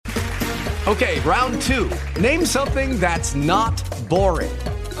Okay, round 2. Name something that's not boring.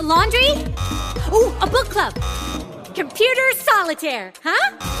 A laundry? Ooh, a book club. Computer solitaire,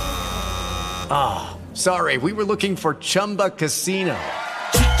 huh? Ah, sorry, we were looking for Chumba Casino.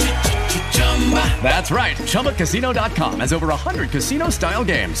 That's right, ChumbaCasino.com has over 100 casino-style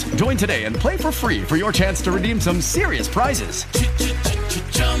games. Join today and play for free for your chance to redeem some serious prizes.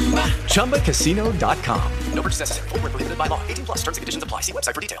 ChumbaCasino.com. No purchase necessary. Void where prohibited by law. 18+ terms and conditions apply. See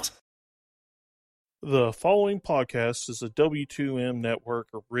website for details. The following podcast is a W2M Network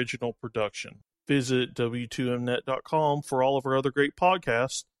original production. Visit W2Mnet.com for all of our other great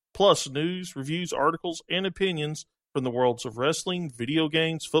podcasts, plus news, reviews, articles, and opinions from the worlds of wrestling, video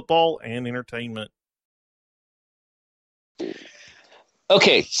games, football, and entertainment.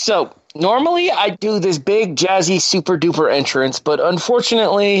 Okay, so normally I do this big, jazzy, super-duper entrance, but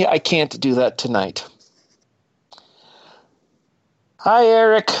unfortunately I can't do that tonight. Hi,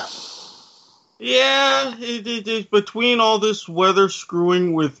 Erik. Yeah, between all this weather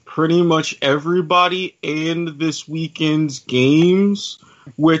screwing with pretty much everybody and this weekend's games,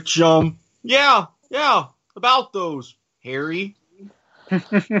 which, yeah, about those, Harry.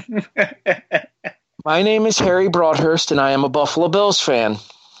 My name is Harry Broadhurst, and I am a Buffalo Bills fan.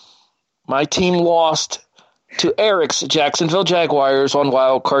 My team lost to Erik's Jacksonville Jaguars on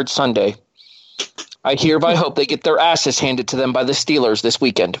Wild Card Sunday. I hereby hope they get their asses handed to them by the Steelers this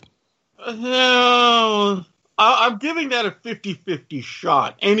weekend. I'm giving that a 50-50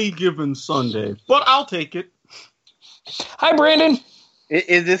 shot any given Sunday, but I'll take it. Hi, Brandon.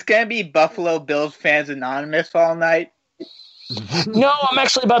 Is this going to be Buffalo Bills Fans Anonymous all night? No, I'm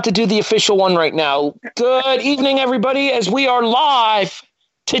actually about to do the official one right now. Good evening, everybody, as we are live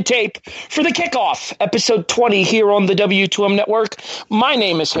to tape for the Kickoff, episode 20 here on the W2M Network. My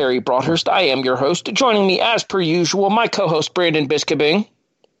name is Harry Broadhurst. I am your host. Joining me, as per usual, my co-host, Brandon Biscabing.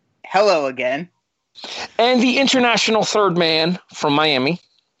 Hello again. And the international third man from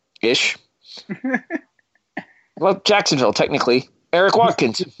Miami-ish. Well, Jacksonville, technically. Erik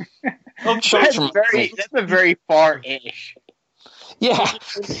Watkins. That's a very far-ish. Yeah.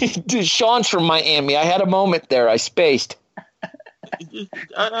 Dude, Sean's from Miami. I had a moment there. I spaced.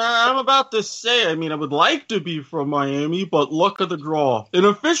 I'm about to say, I would like to be from Miami, but luck of the draw. An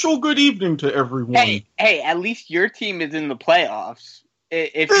official good evening to everyone. Hey, at least your team is in the playoffs.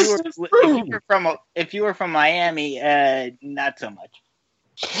 If you were from Miami, not so much.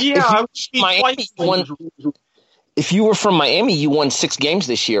 Yeah, I would be Miami won. If you were from Miami, you won 6 games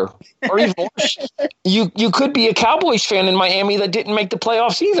this year. Or even worse, you could be a Cowboys fan in Miami that didn't make the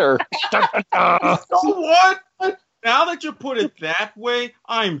playoffs either. So what? Now that you put it that way,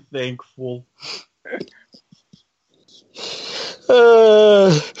 I'm thankful.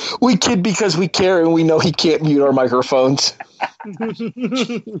 We kid because we care, and we know he can't mute our microphones.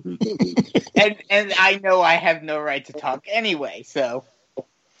 and I know I have no right to talk anyway, so.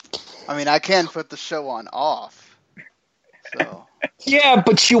 I can put the show on off. So. Yeah,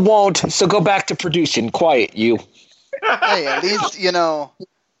 but you won't, so go back to producing. Quiet, you. Hey, at least,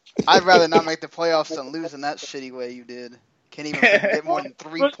 I'd rather not make the playoffs than lose in that shitty way you did. Can't even get more than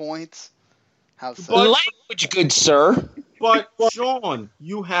 3 points. How sad. Language, good sir. But, Sean,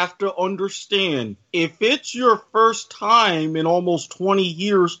 you have to understand, if it's your first time in almost 20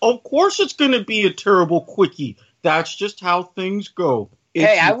 years, of course it's going to be a terrible quickie. That's just how things go.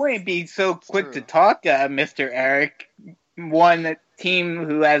 I wouldn't be so quick to talk, Mr. Erik. One team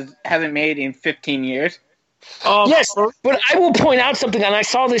who hasn't made in 15 years. Yes, but I will point out something, and I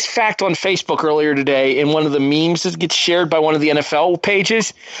saw this fact on Facebook earlier today in one of the memes that gets shared by one of the NFL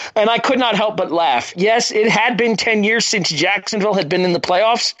pages, and I could not help but laugh. Yes, it had been 10 years since Jacksonville had been in the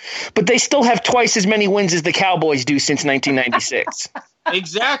playoffs, but they still have twice as many wins as the Cowboys do since 1996.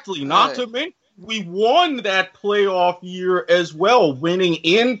 Exactly. Not to mention, we won that playoff year as well, winning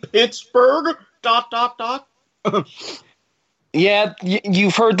in Pittsburgh, ... Yeah,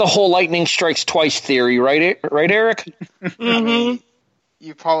 you've heard the whole lightning strikes twice theory, right, Erik? Mm-hmm.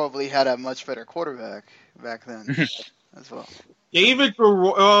 You probably had a much better quarterback back then as well. David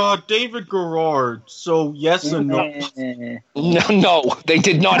Garrard, so yes and no. No, they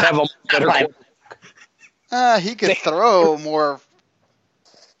did not have a better quarterback. He could throw more,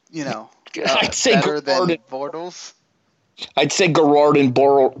 I'd say better Garrard than Bortles. I'd say Garrard and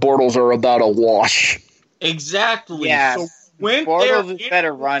Bortles are about a wash. Exactly. Yeah. So Bortles is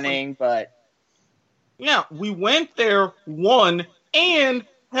better running, but... Yeah, we went there, won, and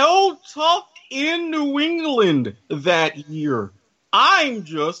held tough in New England that year. I'm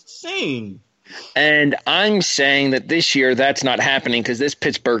just saying. And I'm saying that this year that's not happening because this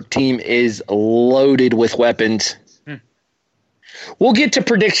Pittsburgh team is loaded with weapons. We'll get to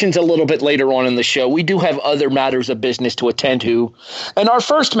predictions a little bit later on in the show. We do have other matters of business to attend to. And our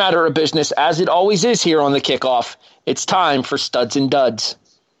first matter of business, as it always is here on the Kickoff, it's time for Studs and Duds.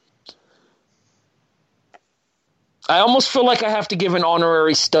 I almost feel like I have to give an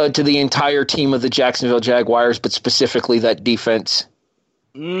honorary stud to the entire team of the Jacksonville Jaguars, but specifically that defense.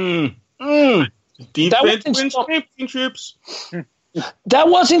 Defense wins championships. That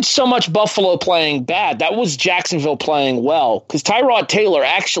wasn't so much Buffalo playing bad. That was Jacksonville playing well, because Tyrod Taylor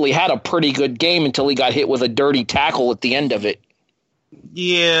actually had a pretty good game until he got hit with a dirty tackle at the end of it.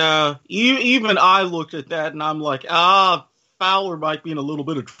 Yeah, even I looked at that, and I'm like, Fowler might be in a little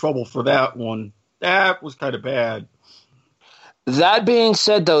bit of trouble for that one. That was kind of bad. That being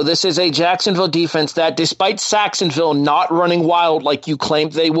said, though, this is a Jacksonville defense that, despite Saxonville not running wild like you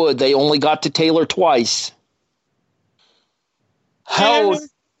claimed they would, they only got to Taylor twice,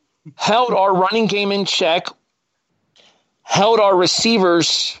 held our running game in check, held our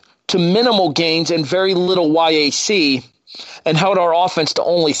receivers to minimal gains and very little YAC, and held our offense to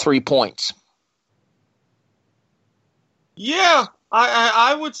only 3 points. Yeah,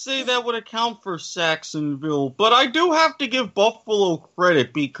 I would say that would account for Saxonville, but I do have to give Buffalo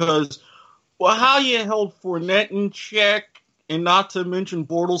credit because how you held Fournette in check, and not to mention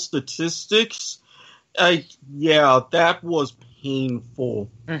Bortles statistics, that was painful.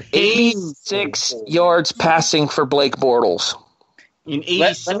 86 yards passing for Blake Bortles. And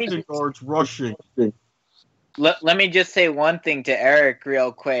 87 yards rushing. Let me just say one thing to Erik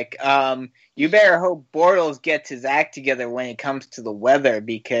real quick. You better hope Bortles gets his act together when it comes to the weather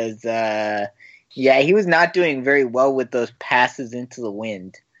because, he was not doing very well with those passes into the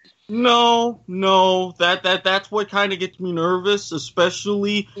wind. No, that's what kind of gets me nervous,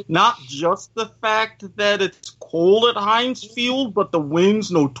 especially not just the fact that it's cold at Heinz Field, but the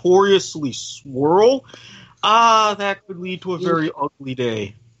winds notoriously swirl. That could lead to a very ugly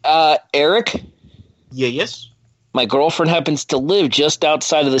day. Erik? Yes? My girlfriend happens to live just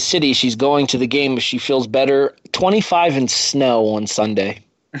outside of the city. She's going to the game if she feels better. 25 and snow on Sunday.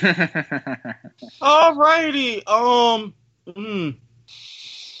 Alrighty.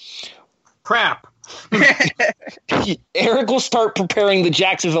 Crap. Erik will start preparing the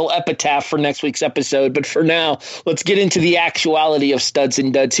Jacksonville epitaph for next week's episode, but for now, let's get into the actuality of studs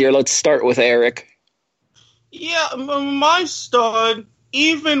and duds here. Let's start with Erik. Yeah, my stud,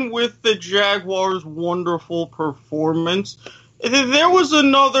 even with the Jaguars' wonderful performance, there was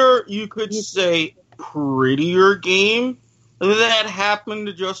another, you could say, prettier game that happened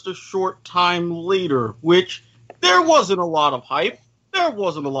just a short time later, which there wasn't a lot of hype, there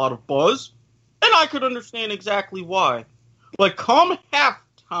wasn't a lot of buzz, and I could understand exactly why. But come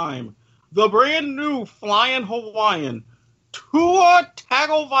halftime, the brand new Flying Hawaiian, Tua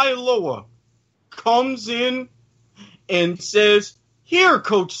Tagovailoa, comes in and says, "Here,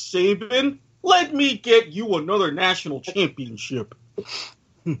 Coach Saban, let me get you another national championship."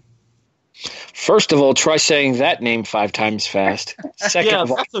 First of all, try saying that name 5 times fast. Second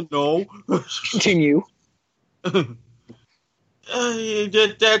of all, that's a no. Continue.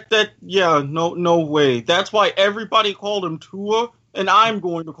 No way. That's why everybody called him Tua, and I'm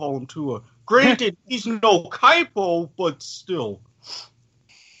going to call him Tua. Granted, he's no Kaipo, but still.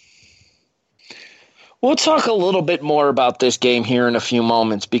 We'll talk a little bit more about this game here in a few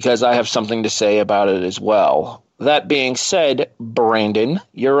moments because I have something to say about it as well. That being said, Brandon,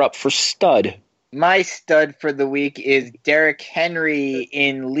 you're up for stud. My stud for the week is Derrick Henry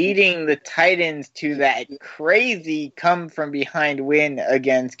in leading the Titans to that crazy come-from-behind win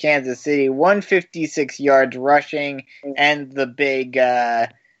against Kansas City. 156 yards rushing and the big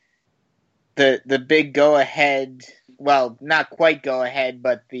big go-ahead, well, not quite go-ahead,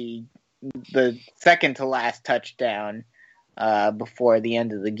 but the second-to-last touchdown before the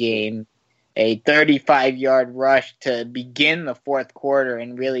end of the game. A 35-yard rush to begin the fourth quarter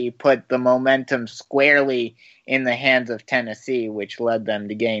and really put the momentum squarely in the hands of Tennessee, which led them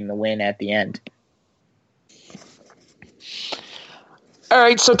to gain the win at the end. All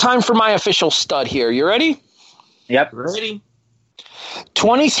right, so time for my official stud here. You ready? Yep. Ready.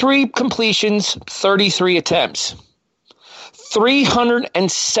 23 completions, 33 attempts.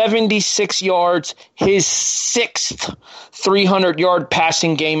 376 yards, his 6th 300-yard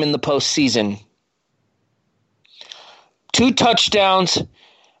passing game in the postseason. 2 touchdowns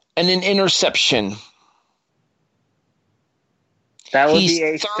and an interception. That would be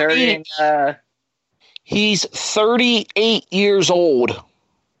a certain... He's 38 years old.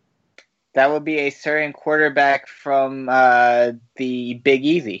 That would be a certain quarterback from the Big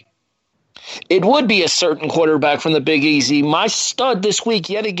Easy. It would be a certain quarterback from the Big Easy. My stud this week,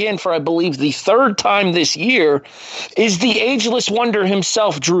 yet again for I believe the third time this year, is the ageless wonder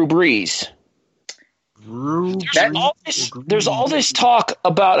himself, Drew Brees. There's all this talk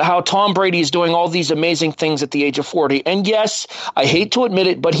about how Tom Brady is doing all these amazing things at the age of 40. And yes, I hate to admit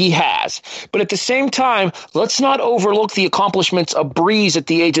it, but he has. But at the same time, let's not overlook the accomplishments of Brees at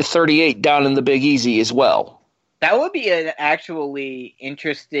the age of 38 down in the Big Easy as well. That would be an actually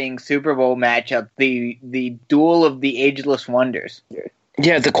interesting Super Bowl matchup, the duel of the ageless wonders.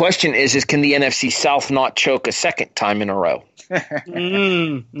 Yeah, the question is can the NFC South not choke a second time in a row?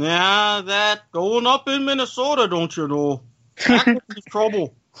 Yeah, that going up in Minnesota, don't you know? That could be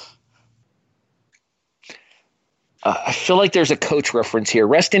trouble. I feel like there's a coach reference here.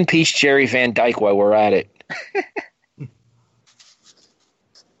 Rest in peace, Jerry Van Dyke, while we're at it.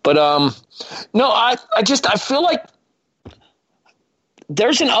 But no, I feel like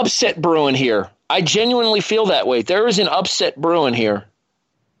there's an upset brewing here. I genuinely feel that way. There is an upset brewing here.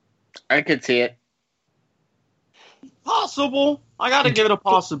 I could see it. Possible. I got to give it a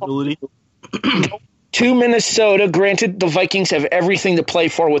possibility. To Minnesota, granted, the Vikings have everything to play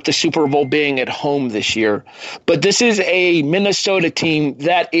for with the Super Bowl being at home this year. But this is a Minnesota team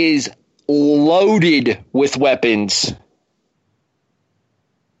that is loaded with weapons.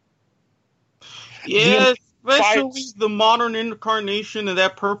 Yeah, especially the modern incarnation of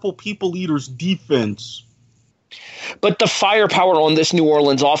that Purple People Eaters defense. But the firepower on this New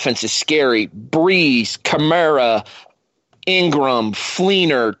Orleans offense is scary. Breeze, Kamara, Ingram,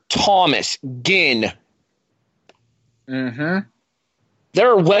 Fleener, Thomas, Ginn. Mm-hmm.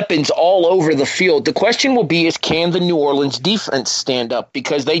 There are weapons all over the field. The question will be can the New Orleans defense stand up?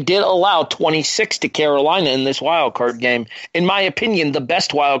 Because they did allow 26 to Carolina in this wild card game. In my opinion, the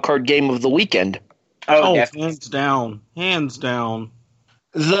best wild card game of the weekend. Oh, hands down. Hands down.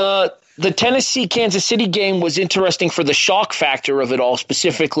 The Tennessee-Kansas City game was interesting for the shock factor of it all,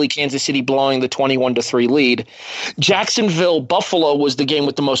 specifically Kansas City blowing the 21-3 lead. Jacksonville-Buffalo was the game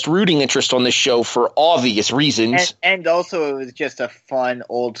with the most rooting interest on this show for obvious reasons. And also it was just a fun,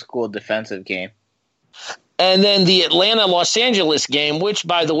 old-school defensive game. And then the Atlanta-Los Angeles game, which,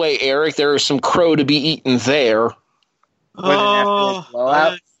 by the way, Eric, there is some crow to be eaten there. I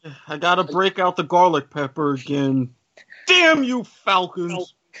got to break out the garlic pepper again. Damn you,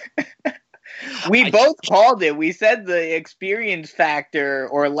 Falcons. We both called it. We said the experience factor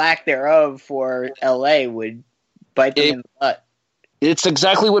or lack thereof for LA would bite them in the butt. It's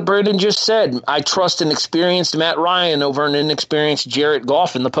exactly what Brandon just said. I trust an experienced Matt Ryan over an inexperienced Jared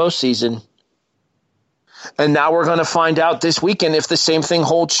Goff in the postseason. And now we're going to find out this weekend if the same thing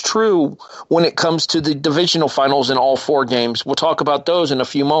holds true when it comes to the divisional finals in all four games. We'll talk about those in a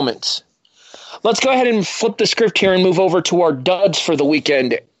few moments. Let's go ahead and flip the script here and move over to our duds for the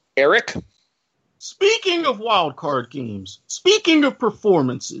weekend. Erik? Speaking of wild card games, speaking of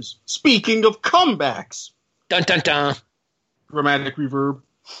performances, speaking of comebacks. Dun, dun, dun. Dramatic reverb.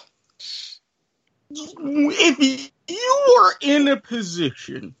 If you are in a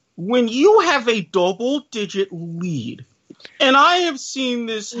position when you have a double-digit lead, and I have seen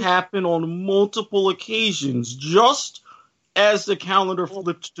this happen on multiple occasions just as the calendar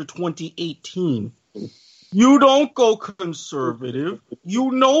flipped to 2018, you don't go conservative.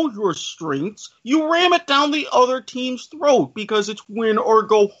 You know your strengths. You ram it down the other team's throat because it's win or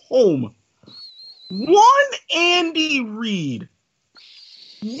go home. One Andy Reid.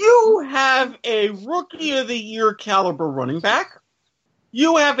 You have a Rookie of the Year caliber running back.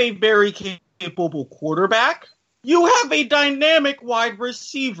 You have a very capable quarterback. You have a dynamic wide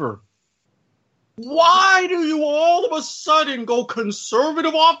receiver. Why do you all of a sudden go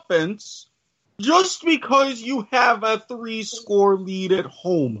conservative offense just because you have a 3-score lead at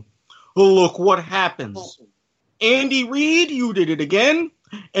home? Look what happens. Andy Reid, you did it again,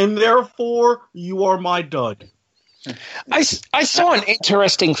 and therefore you are my dud. I saw an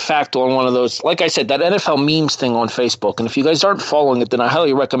interesting fact on one of those, like I said, that NFL memes thing on Facebook. And if you guys aren't following it, then I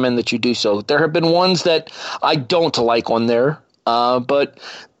highly recommend that you do so. There have been ones that I don't like on there, but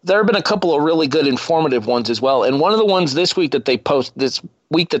there have been a couple of really good informative ones as well. And one of the ones this week that they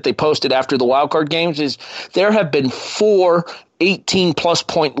posted after the wildcard games is there have been 4 18-plus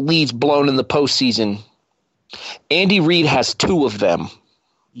point leads blown in the postseason. Andy Reid has 2 of them.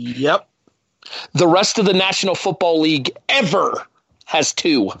 Yep. The rest of the National Football League ever has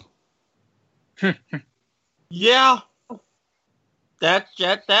 2. Yeah. That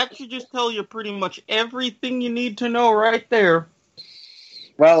should just tell you pretty much everything you need to know right there.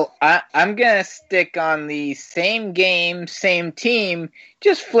 Well, I'm going to stick on the same game, same team,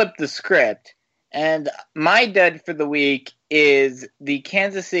 just flip the script. And my dud for the week is the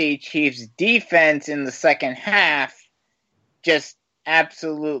Kansas City Chiefs defense in the second half just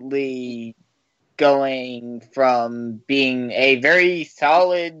absolutely going from being a very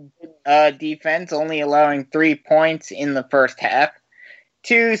solid defense, only allowing 3 points in the first half,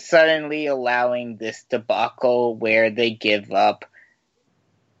 to suddenly allowing this debacle where they give up,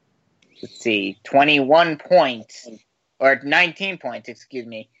 21 points, or 19 points,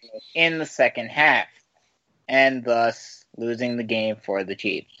 in the second half, and thus losing the game for the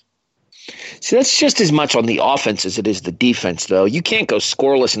Chiefs. See, that's just as much on the offense as it is the defense, though. You can't go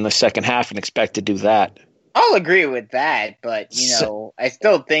scoreless in the second half and expect to do that. I'll agree with that, but, I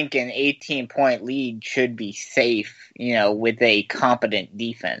still think an 18-point lead should be safe, with a competent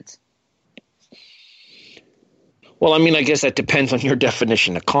defense. Well, I guess that depends on your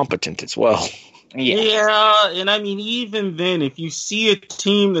definition of competent as well. Yeah, and even then, if you see a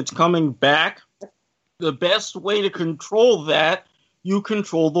team that's coming back, the best way to control that, you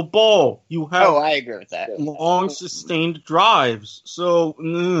control the ball. You have I agree with that. Long, sustained drives. So,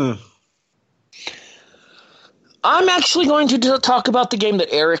 I'm actually going to talk about the game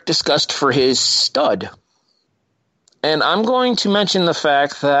that Erik discussed for his stud. And I'm going to mention the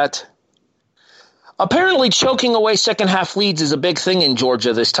fact that apparently choking away second half leads is a big thing in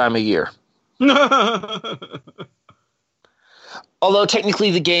Georgia this time of year. Although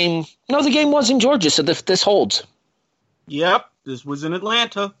technically the game was in Georgia, so this holds. Yep, this was in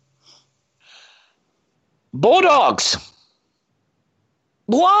Atlanta. Bulldogs.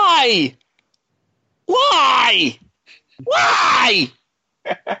 Why? Why? Why?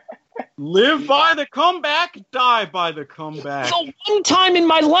 Live by the comeback, die by the comeback. The one time in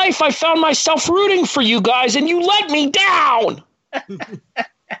my life I found myself rooting for you guys, and you let me down.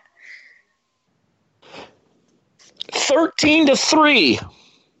 13-3,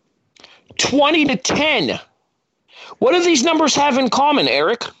 20-10. What do these numbers have in common,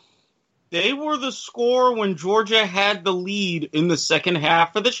 Erik? They were the score when Georgia had the lead in the second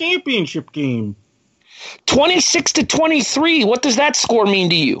half of the championship game. 26-23. What does that score mean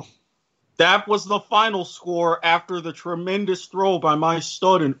to you? That was the final score after the tremendous throw by my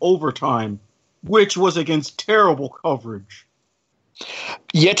stud in overtime, which was against terrible coverage.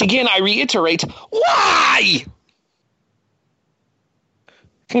 Yet again, I reiterate, why?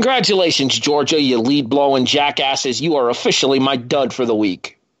 Congratulations, Georgia, you lead-blowing jackasses. You are officially my dud for the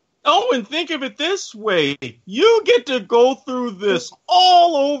week. Oh, and think of it this way. You get to go through this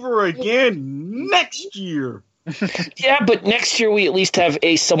all over again next year. Yeah, but next year we at least have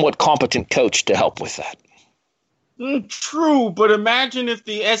a somewhat competent coach to help with that. True, but imagine if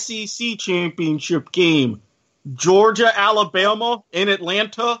the SEC championship game, Georgia-Alabama in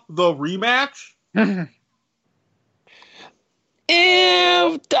Atlanta, the rematch?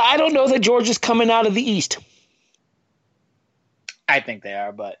 I don't know that Georgia's coming out of the East. I think they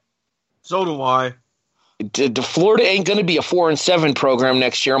are, but... So do I. Florida ain't going to be a 4-7 program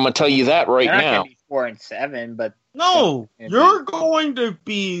next year. I'm going to tell you that right They're now. not going to be 4-7, but... No, you're going to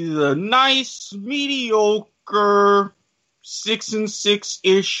be the nice, mediocre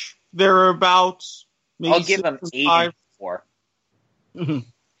 6-6-ish, thereabouts. Maybe I'll give them 8-4.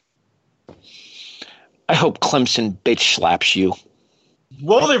 I hope Clemson bitch slaps you.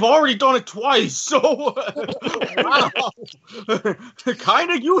 Well, they've already done it twice, so wow.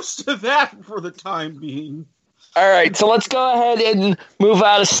 Kind of used to that for the time being. All right, so let's go ahead and move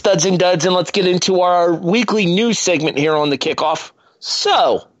out of studs and duds, and let's get into our weekly news segment here on the Kickoff.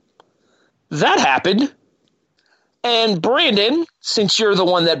 So, that happened. And Brandon, since you're the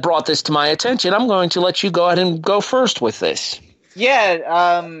one that brought this to my attention, I'm going to let you go ahead and go first with this.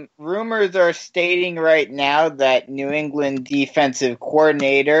 Yeah, rumors are stating right now that New England defensive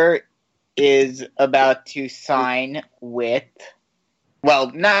coordinator is about to sign with,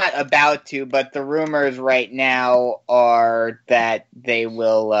 well, not about to, but the rumors right now are that they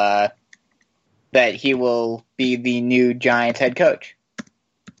will, that he will be the new Giants head coach.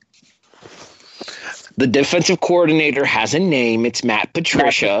 The defensive coordinator has a name. It's Matt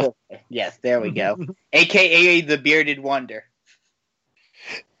Patricia. Yes, there we go. AKA the Bearded Wonder.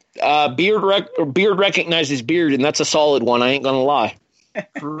 Beard recognizes beard, and that's a solid one. I ain't gonna lie.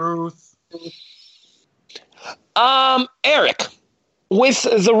 Truth. Erik, with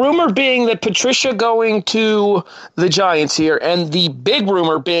the rumor being that Patricia going to the Giants here, and the big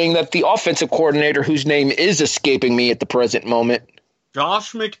rumor being that the offensive coordinator, whose name is escaping me at the present moment,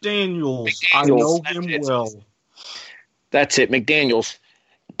 Josh McDaniels. I know him well. That's it, McDaniels.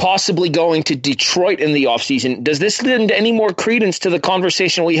 Possibly going to Detroit in the offseason. Does this lend any more credence to the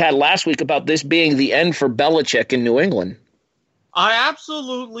conversation we had last week about this being the end for Belichick in New England? I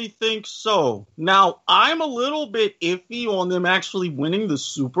absolutely think so. Now, I'm a little bit iffy on them actually winning the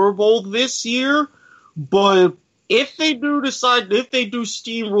Super Bowl this year, but if they do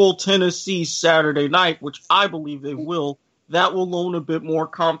steamroll Tennessee Saturday night, which I believe they will, that will loan a bit more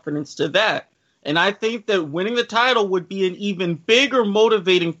confidence to that. And I think that winning the title would be an even bigger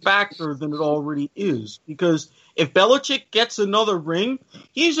motivating factor than it already is. Because if Belichick gets another ring,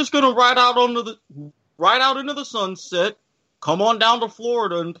 he's just going to ride out into the sunset, come on down to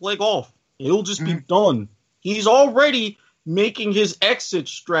Florida and play golf. He'll just be done. He's already making his exit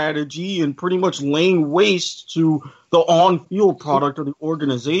strategy and pretty much laying waste to the on-field product of the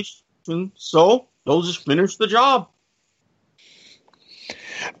organization. So they'll just finish the job.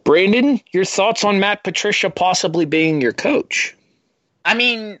 Brandon, your thoughts on Matt Patricia possibly being your coach? I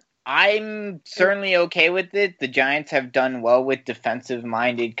mean, I'm certainly okay with it. The Giants have done well with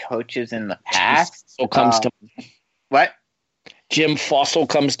defensive-minded coaches in the past. What? Jim Fossil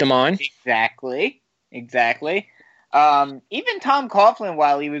comes to mind. Exactly. Even Tom Coughlin,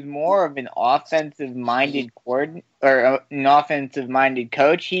 while he was more of an offensive-minded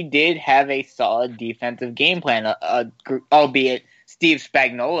coach, he did have a solid defensive game plan, albeit Steve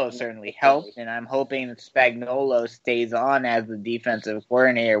Spagnuolo certainly helped, and I'm hoping that Spagnuolo stays on as the defensive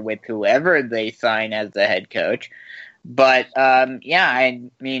coordinator with whoever they sign as the head coach. But, I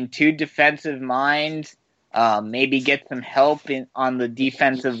mean, two defensive minds, maybe get some help on the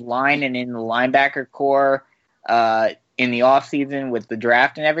defensive line and in the linebacker core in the offseason with the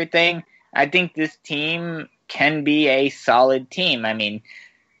draft and everything. I think this team can be a solid team. I mean,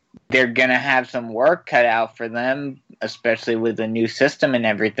 they're going to have some work cut out for them, especially with the new system and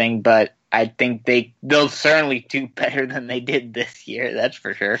everything, but I think they'll certainly do better than they did this year, that's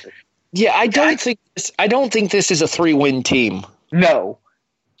for sure. Yeah, I don't think this is a 3-win team. No.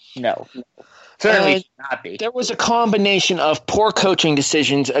 Certainly should not be. There was a combination of poor coaching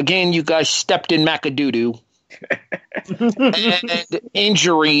decisions. Again, you guys stepped in McAdoodoo. And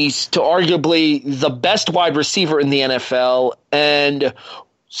injuries to arguably the best wide receiver in the NFL and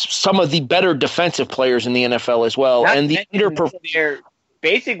some of the better defensive players in the NFL as well. And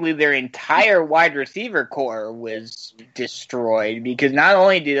basically their entire wide receiver core was destroyed because not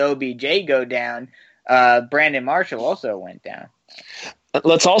only did OBJ go down, Brandon Marshall also went down.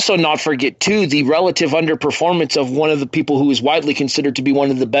 Let's also not forget, too, the relative underperformance of one of the people who is widely considered to be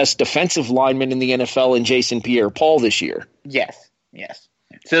one of the best defensive linemen in the NFL in Jason Pierre-Paul this year. Yes.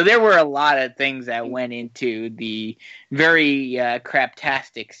 So there were a lot of things that went into the very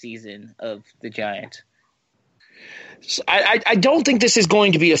craptastic season of the Giants. I don't think this is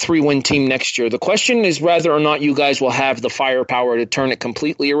going to be a 3-win team next year. The question is whether or not you guys will have the firepower to turn it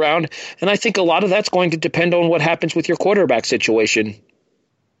completely around, and I think a lot of that's going to depend on what happens with your quarterback situation.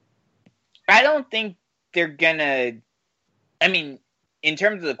 I don't think they're going to – I mean, in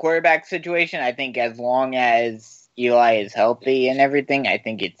terms of the quarterback situation, I think as long as Eli is healthy and everything, I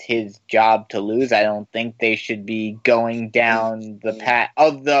think it's his job to lose. I don't think they should be going down the path.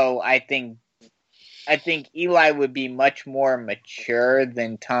 Although I think Eli would be much more mature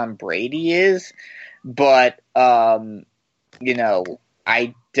than Tom Brady is. But, I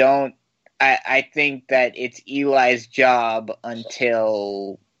think that it's Eli's job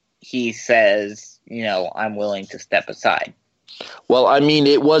until he says, I'm willing to step aside. Well, I mean,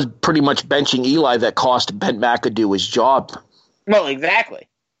 it was pretty much benching Eli that cost Ben McAdoo his job. Well, exactly.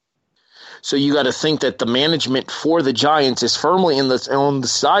 So you got to think that the management for the Giants is firmly on the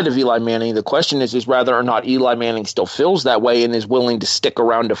side of Eli Manning. The question is whether or not Eli Manning still feels that way and is willing to stick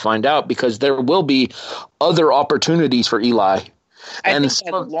around to find out, because there will be other opportunities for Eli. I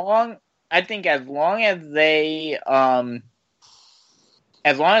think as long as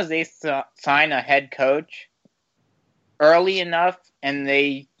they sign a head coach early enough and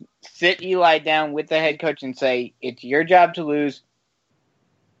they sit Eli down with the head coach and say, it's your job to lose.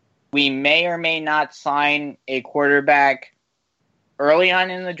 We may or may not sign a quarterback early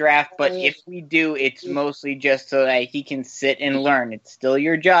on in the draft, but if we do, it's mostly just so that he can sit and learn. It's still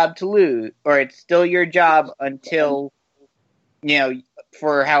your job to lose, or it's still your job until,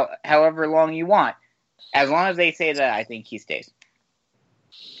 for however long you want. As long as they say that, I think he stays.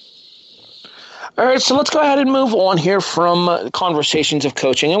 All right, so let's go ahead and move on here from conversations of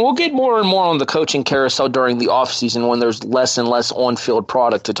coaching, and we'll get more and more on the coaching carousel during the offseason when there's less and less on-field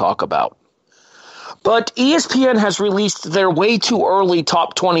product to talk about. But ESPN has released their Way Too Early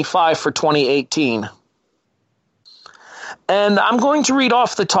Top 25 for 2018. And I'm going to read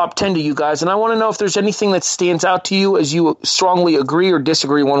off the top 10 to you guys, and I want to know if there's anything that stands out to you as you strongly agree or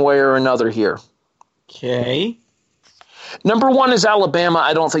disagree one way or another here. Okay. Number 1 is Alabama.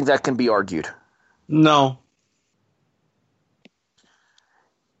 I don't think that can be argued. No.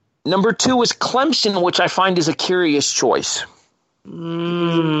 Number 2 is Clemson, which I find is a curious choice.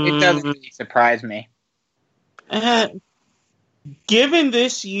 It doesn't really surprise me. Given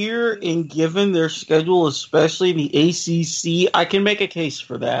this year and given their schedule, especially the ACC, I can make a case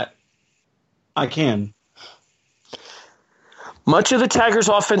for that. I can. Much of the Tigers'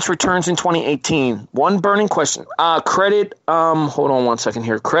 offense returns in 2018. One burning question. Credit Mark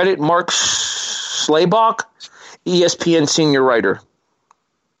Schlabach, ESPN senior writer.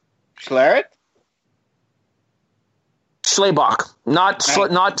 Schleret? Schlabach, not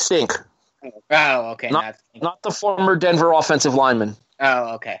Stink. Oh, okay. Not the former Denver offensive lineman.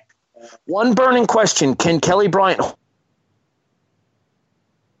 Oh, okay. One burning question. Can Kelly Bryant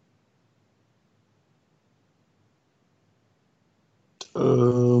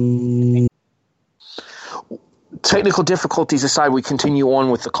technical difficulties aside, we continue on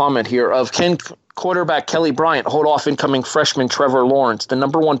with the comment here of can quarterback Kelly Bryant hold off incoming freshman Trevor Lawrence, the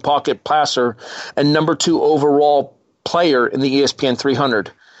number 1 pocket passer and number 2 overall player in the ESPN 300.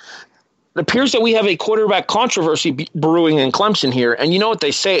 It appears that we have a quarterback controversy brewing in Clemson here. And you know what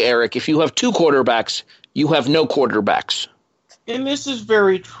they say, Erik, if you have 2 quarterbacks, you have no quarterbacks. And this is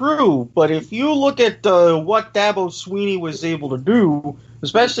very true, but if you look at what Dabo Swinney was able to do,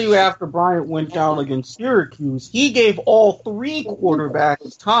 especially after Bryant went down against Syracuse, he gave all 3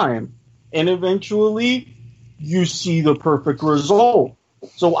 quarterbacks time, and eventually you see the perfect result.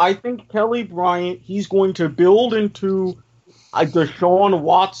 So I think Kelly Bryant, he's going to build into Deshaun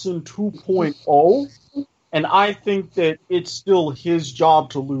Watson 2.0, and I think that it's still his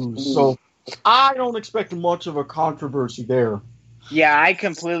job to lose. So I don't expect much of a controversy there. Yeah, I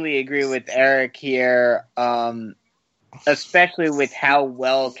completely agree with Erik here, especially with how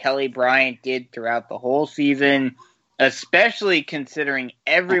well Kelly Bryant did throughout the whole season, especially considering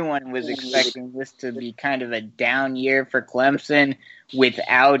everyone was expecting this to be kind of a down year for Clemson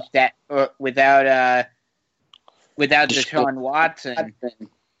without Deshaun Watson.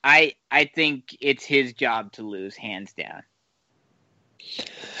 I think it's his job to lose, hands down.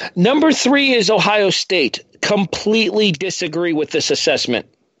 Number 3 is Ohio State. Completely disagree with this assessment.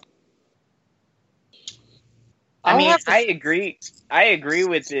 I mean, I agree. I agree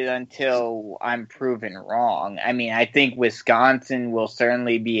with it until I'm proven wrong. I mean, I think Wisconsin will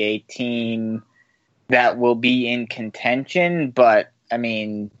certainly be a team that will be in contention, but I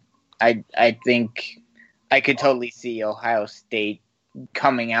mean, I think I could totally see Ohio State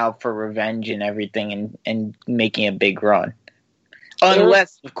coming out for revenge and everything and making a big run.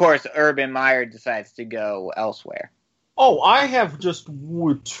 Unless, of course, Urban Meyer decides to go elsewhere. Oh, I have just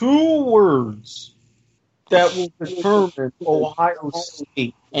 2 words that will determine Ohio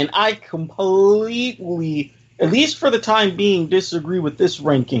State. And I completely, at least for the time being, disagree with this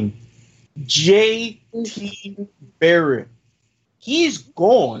ranking. J.T. Barrett. He's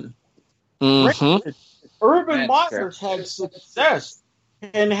gone. Mm-hmm. Urban Meyer's had success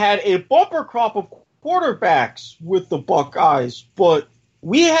and had a bumper crop of quarterbacks with the Buckeyes, but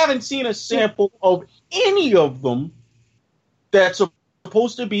we haven't seen a sample of any of them that's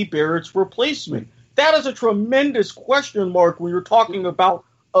supposed to be Barrett's replacement. That is a tremendous question mark when you're talking about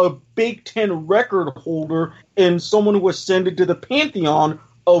a Big Ten record holder and someone who ascended to the pantheon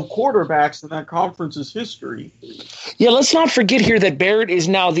of quarterbacks in that conference's history. Yeah, let's not forget here that Barrett is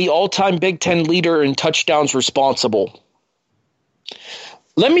now the all-time Big Ten leader in touchdowns responsible.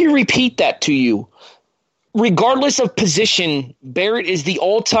 Let me repeat that to you. Regardless of position, Barrett is the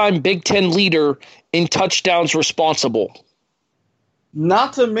all-time Big Ten leader in touchdowns responsible.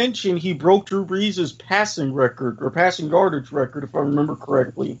 Not to mention he broke Drew Brees' passing record, or passing yardage record, if I remember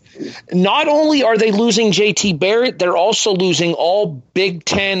correctly. Not only are they losing J.T. Barrett, they're also losing all Big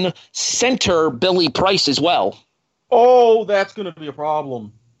Ten center Billy Price as well. Oh, that's going to be a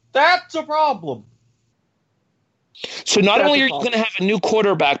problem. That's a problem. So not only are you going to have a new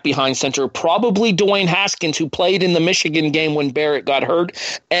quarterback behind center, probably Dwayne Haskins, who played in the Michigan game when Barrett got hurt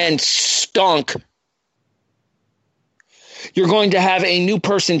and stunk. You're going to have a new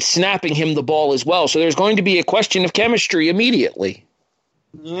person snapping him the ball as well. So there's going to be a question of chemistry immediately.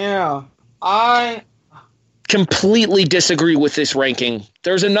 Yeah, I completely disagree with this ranking.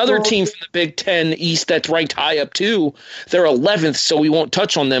 There's another team from the Big Ten East that's ranked high up too. They're 11th, so we won't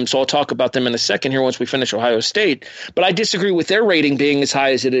touch on them. So I'll talk about them in a second here once we finish Ohio State. But I disagree with their rating being as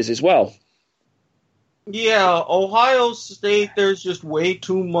high as it is as well. Yeah, Ohio State, there's just way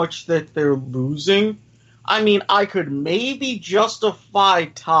too much that they're losing. I mean, I could maybe justify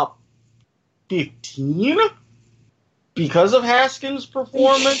top 15 because of Haskins'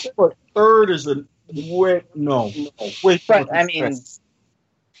 performance, but third is a no. But I mean,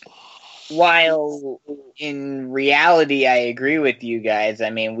 while in reality, I agree with you guys. I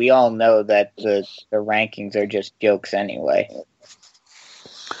mean, we all know that the rankings are just jokes anyway.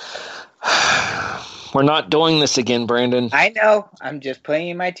 We're not doing this again, Brandon. I know. I'm just putting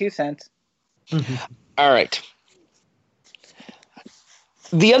in my 2 cents. All right.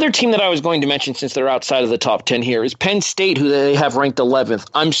 The other team that I was going to mention, since they're outside of the top 10 here, is Penn State, who they have ranked 11th.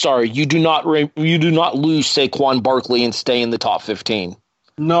 I'm sorry, you do not lose Saquon Barkley and stay in the top 15.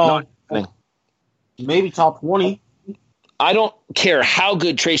 No. Maybe top 20. I don't care how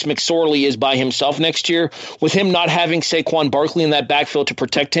good Trace McSorley is by himself next year. With him not having Saquon Barkley in that backfield to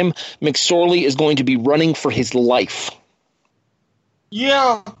protect him, McSorley is going to be running for his life.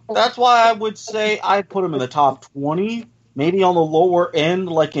 Yeah, that's why I would say I'd put him in the top 20. Maybe on the lower end,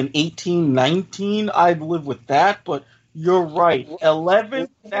 like an 18, 19, I'd live with that. But you're right. 11,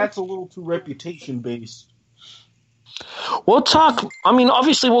 that's a little too reputation-based. We'll talk,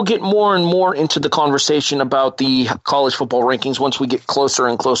 obviously we'll get more and more into the conversation about the college football rankings once we get closer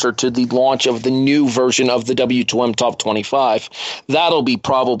and closer to the launch of the new version of the W2M Top 25. That'll be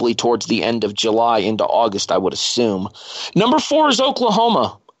probably towards the end of July into August, I would assume. Number 4 is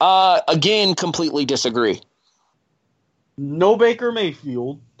Oklahoma. Again, completely disagree. No Baker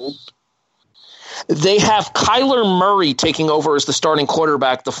Mayfield. They have Kyler Murray taking over as the starting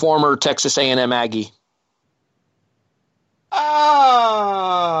quarterback, the former Texas A&M Aggie.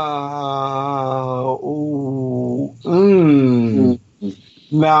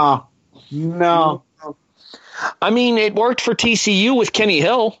 No. It worked for TCU with Kenny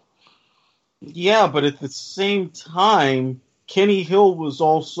Hill. Yeah, but at the same time, Kenny Hill was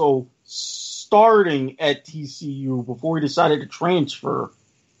also starting at TCU before he decided to transfer.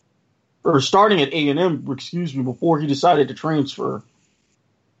 Or starting at A&M, before he decided to transfer.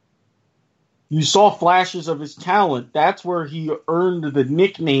 You saw flashes of his talent. That's where he earned the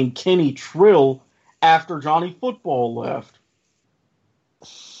nickname Kenny Trill after Johnny Football left.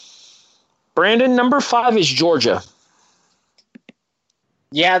 Brandon, number 5 is Georgia.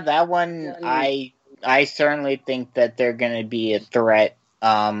 Yeah, that one, I certainly think that they're going to be a threat.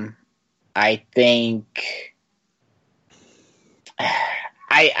 I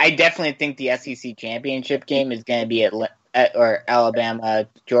definitely think the SEC championship game is going to be at Alabama,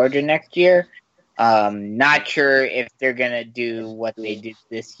 Georgia next year. Not sure if they're going to do what they did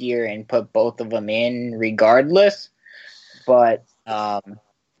this year and put both of them in regardless. But, I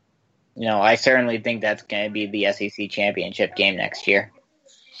certainly think that's going to be the SEC championship game next year.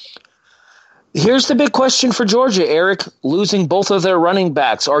 Here's the big question for Georgia, Erik. Losing both of their running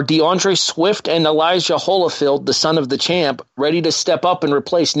backs, are DeAndre Swift and Elijah Holyfield, the son of the champ, ready to step up and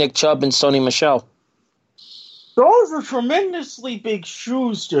replace Nick Chubb and Sony Michel? Those are tremendously big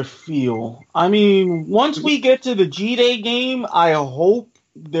shoes to fill. Once we get to the G-Day game, I hope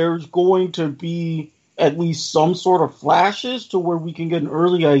there's going to be at least some sort of flashes to where we can get an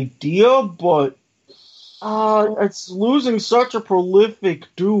early idea, but it's losing such a prolific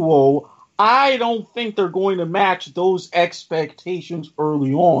duo. I don't think they're going to match those expectations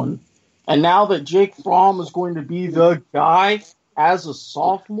early on. And now that Jake Fromm is going to be the guy as a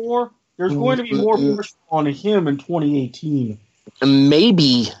sophomore, there's going to be more pressure on him in 2018.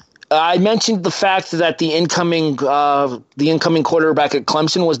 Maybe. I mentioned the fact that the incoming quarterback at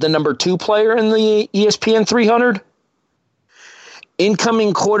Clemson was the number 2 player in the ESPN 300.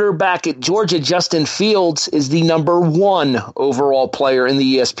 Incoming quarterback at Georgia, Justin Fields, is the number 1 overall player in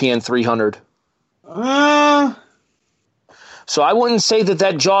the ESPN 300. So I wouldn't say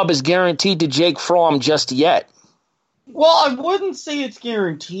that job is guaranteed to Jake Fromm just yet. Well, I wouldn't say it's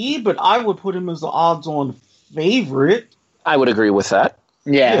guaranteed, but I would put him as the odds-on favorite. I would agree with that.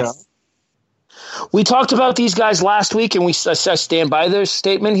 Yeah. We talked about these guys last week, and I stand by their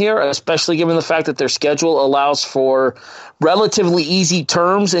statement here, especially given the fact that their schedule allows for relatively easy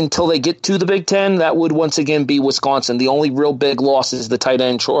terms until they get to the Big Ten. That would once again be Wisconsin. The only real big loss is the tight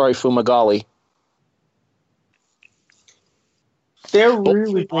end Troy Fumagalli. They're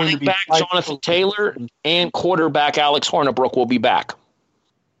really going running to be back Jonathan Taylor and quarterback Alex Hornibrook will be back.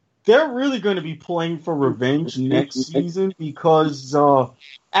 They're really going to be playing for revenge next season because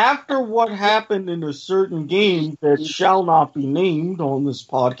after what happened in a certain game that shall not be named on this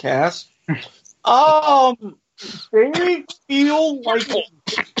podcast, they feel like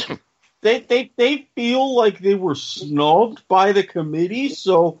they feel like they were snubbed by the committee.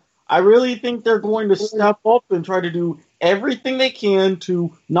 So I really think they're going to step up and try to do everything they can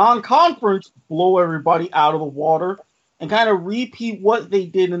to non-conference blow everybody out of the water and kind of repeat what they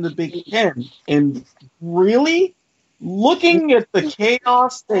did in the Big Ten. And really, looking at the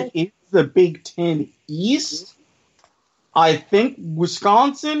chaos that is the Big Ten East, I think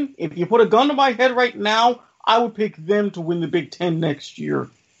Wisconsin, if you put a gun to my head right now, I would pick them to win the Big Ten next year.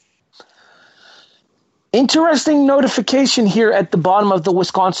 Interesting notification here at the bottom of the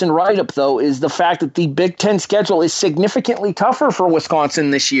Wisconsin write-up, though, is the fact that the Big Ten schedule is significantly tougher for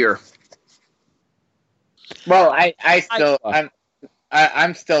Wisconsin this year. Well,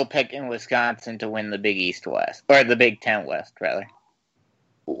 I'm still picking Wisconsin to win the Big East West, or the Big Ten West, rather.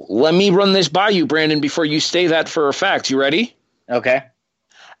 Let me run this by you, Brandon, before you say that for a fact. You ready? Okay.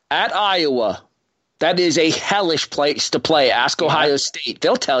 At Iowa, that is a hellish place to play. Ask Ohio State.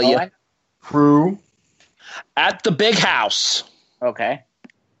 They'll tell you. True. At the Big House. Okay.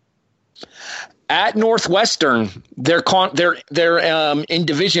 At Northwestern, they're in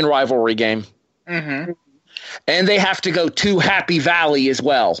division rivalry game. Mm-hmm. And they have to go to Happy Valley as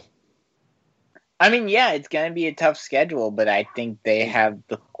well. I mean, yeah, it's going to be a tough schedule, but I think they have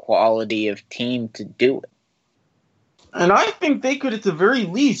the quality of team to do it. And I think they could, at the very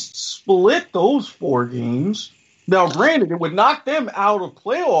least, split those 4 games. Now, granted, it would knock them out of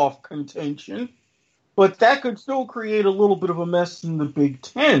playoff contention, but that could still create a little bit of a mess in the Big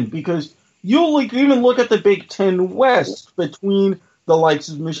Ten, because you'll even look at the Big Ten West between the likes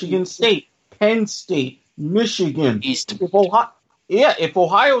of Michigan State, Penn State, Michigan. East. If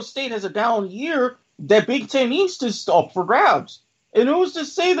Ohio State has a down year, that Big Ten East is up for grabs. And who's to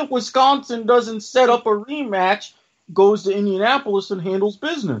say that Wisconsin doesn't set up a rematch, goes to Indianapolis, and handles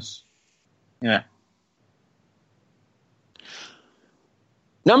business? Yeah.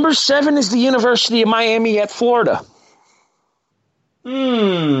 Number 7 is the University of Miami at Florida.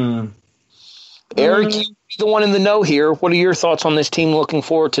 Erik, you're the one in the know here. What are your thoughts on this team looking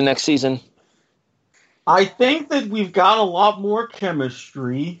forward to next season? I think that we've got a lot more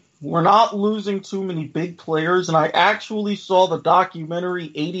chemistry. We're not losing too many big players, and I actually saw the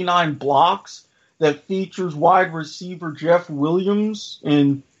documentary 89 Blocks that features wide receiver Jeff Williams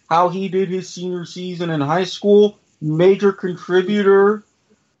and how he did his senior season in high school. Major contributor.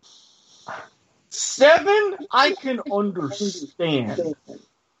 7, I can understand.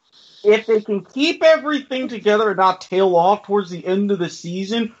 If they can keep everything together and not tail off towards the end of the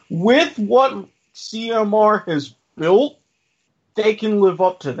season, with what CMR has built, they can live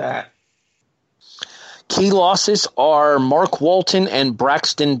up to that. Key losses are Mark Walton and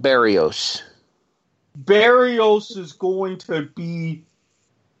Braxton Berrios. Berrios is going to be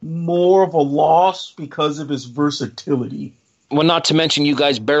more of a loss because of his versatility. Well, not to mention you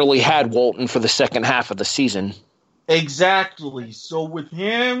guys barely had Walton for the second half of the season. Exactly. So with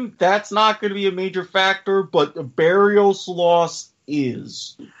him, that's not going to be a major factor, but the Berrios loss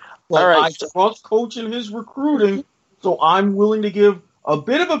is. But all right. I trust Coach in his recruiting, so I'm willing to give a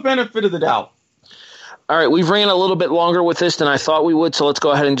bit of a benefit of the doubt. All right, we've ran a little bit longer with this than I thought we would, so let's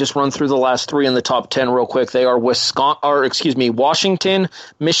go ahead and just run through the last 3 in the top 10 real quick. They are Washington,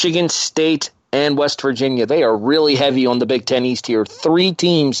 Michigan State, and West Virginia. They are really heavy on the Big Ten East here. 3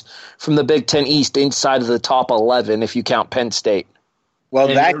 teams from the Big Ten East inside of the top 11 if you count Penn State. Well,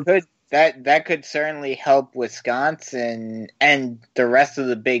 that could certainly help Wisconsin and the rest of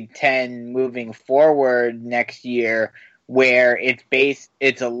the Big Ten moving forward next year, where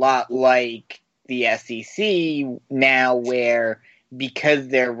it's a lot like the SEC now, where because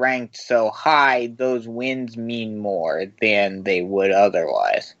they're ranked so high, those wins mean more than they would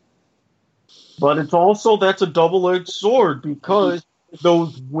otherwise. But it's also, that's a double-edged sword, because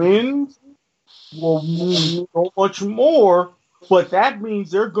those wins will mean so much more, but that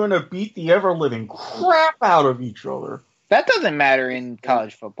means they're going to beat the ever-living crap out of each other. That doesn't matter in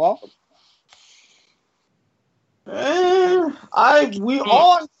college football. All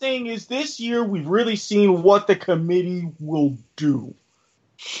I'm saying is this year we've really seen what the committee will do.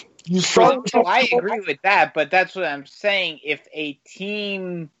 I agree with that, but that's what I'm saying. If a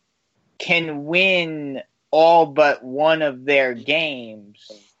team can win all but one of their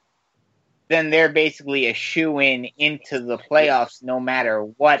games, then they're basically a shoo-in into the playoffs no matter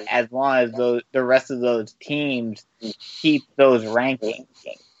what, as long as the rest of those teams keep those rankings.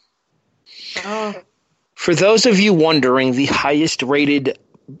 For those of you wondering, the highest-rated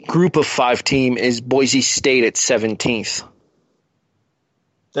group of 5 team is Boise State at 17th.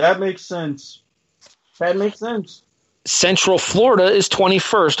 That makes sense. Central Florida is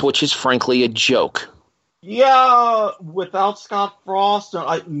 21st, which is frankly a joke. Yeah, without Scott Frost,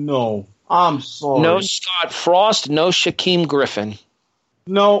 no. I'm sorry. No Scott Frost, no Shaquem Griffin.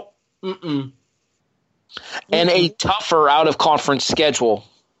 No. Mm-mm. And a tougher out-of-conference schedule.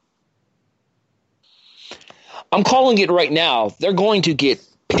 I'm calling it right now. They're going to get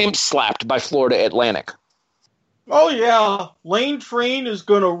pimp-slapped by Florida Atlantic. Oh, yeah. Lane Train is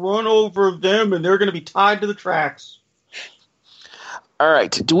going to run over them, and they're going to be tied to the tracks. All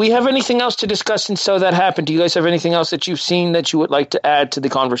right. Do we have anything else to discuss since so that happened? Do you guys have anything else that you've seen that you would like to add to the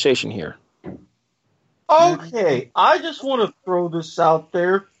conversation here? Okay, I just want to throw this out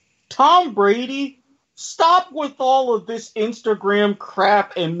there. Tom Brady, stop with all of this Instagram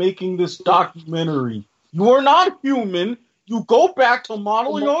crap and making this documentary. You are not human. You go back to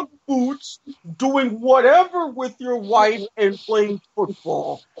modeling on boots, doing whatever with your wife, and playing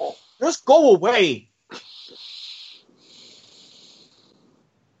football. Just go away.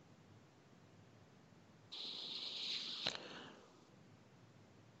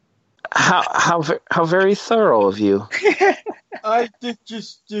 How very thorough of you. I did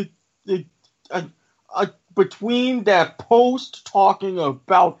between that post talking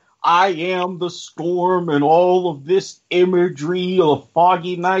about I am the storm and all of this imagery of a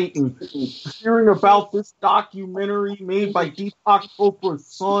foggy night and hearing about this documentary made by Deepak Chopra's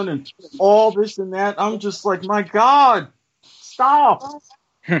son and all this and that, I'm just like, my God, stop.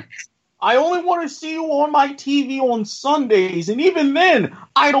 I only want to see you on my TV on Sundays, and even then,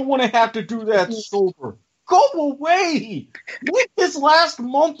 I don't want to have to do that sober. Go away! Make this last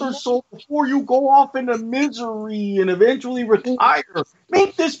month or so before you go off into misery and eventually retire.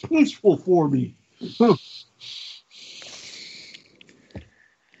 Make this peaceful for me.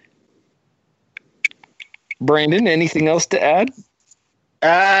 Brandon, anything else to add?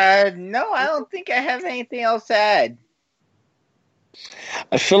 No, I don't think I have anything else to add.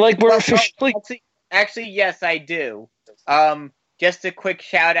 I feel like we're officially... Actually, yes, I do. Just a quick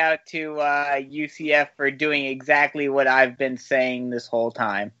shout out to UCF for doing exactly what I've been saying this whole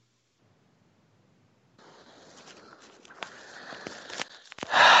time.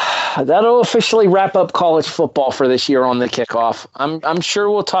 That'll officially wrap up college football for this year on the kickoff. I'm sure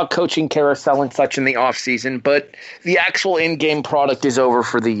we'll talk coaching carousel and such in the off season, but the actual in-game product is over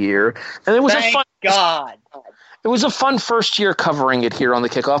for the year. And it was Thank God. It was a fun first year covering it here on the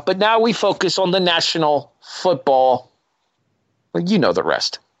kickoff, but now we focus on the national football. Well, you know the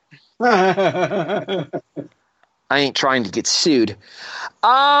rest. I ain't trying to get sued.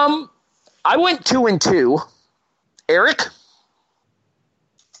 I went 2-2. Erik?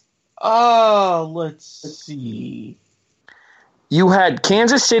 Let's see. You had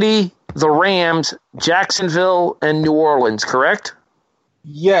Kansas City, the Rams, Jacksonville, and New Orleans, correct?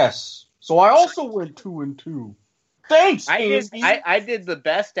 Yes. So I also went 2-2. Thanks, Andy. I did the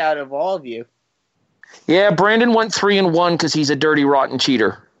best out of all of you. Yeah, Brandon went 3-1 because he's a dirty, rotten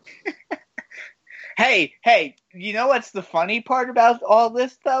cheater. Hey, you know what's the funny part about all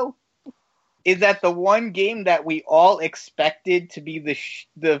this, though? Is that the one game that we all expected to be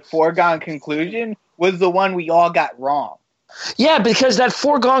the foregone conclusion was the one we all got wrong. Yeah, because that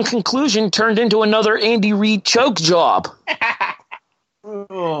foregone conclusion turned into another Andy Reid choke job.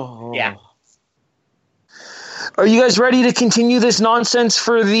 Oh. Yeah. Are you guys ready to continue this nonsense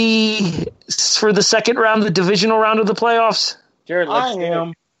for the second round, the divisional round of the playoffs? Sure, let's do it.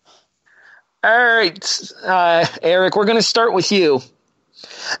 am. All right, Erik, we're going to start with you.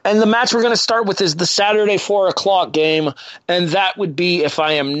 And the match we're going to start with is the Saturday 4:00 game, and that would be, if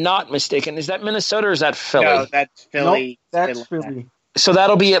I am not mistaken, is that Minnesota or is that Philly? No, that's Philly. Nope, that's Philly. So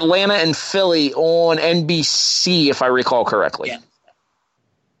that'll be Atlanta and Philly on NBC, if I recall correctly. Yeah.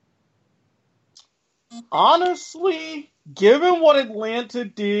 Honestly, given what Atlanta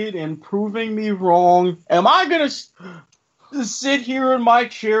did and proving me wrong, am I going to sit here in my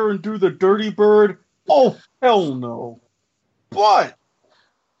chair and do the dirty bird? Oh, hell no. But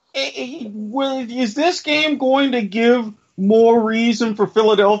is this game going to give more reason for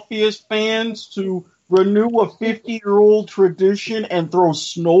Philadelphia's fans to renew a 50-year-old tradition and throw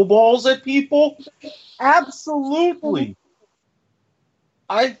snowballs at people? Absolutely.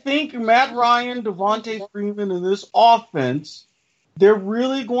 I think Matt Ryan, Devontae Freeman, and this offense, they're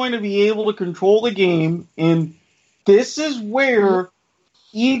really going to be able to control the game, and this is where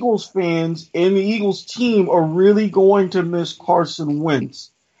Eagles fans and the Eagles team are really going to miss Carson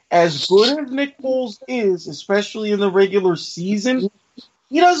Wentz. As good as Nick Foles is, especially in the regular season,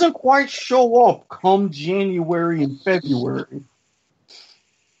 he doesn't quite show up come January and February.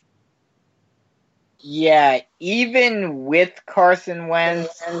 Yeah, even with Carson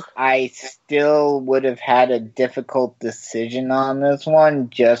Wentz, I still would have had a difficult decision on this one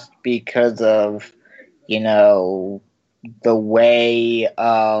just because of, the way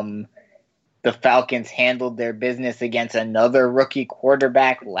the Falcons handled their business against another rookie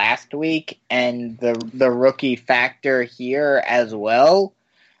quarterback last week and the rookie factor here as well.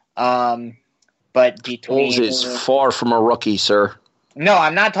 But between... Foles is far from a rookie, sir. No,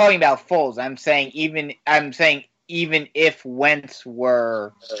 I'm not talking about Foles. I'm saying even if Wentz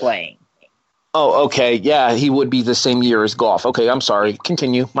were playing. Oh, okay. Yeah, he would be the same year as Goff. Okay, I'm sorry.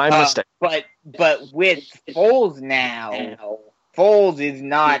 Continue. My mistake. But with Foles now, Foles is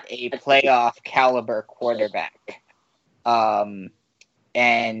not a playoff caliber quarterback.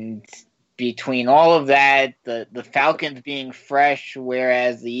 And between all of that, the Falcons being fresh,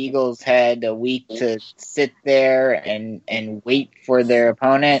 whereas the Eagles had a week to sit there and wait for their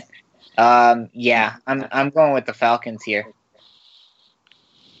opponent. I'm going with the Falcons here.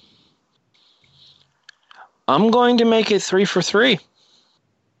 I'm going to make it 3 for 3.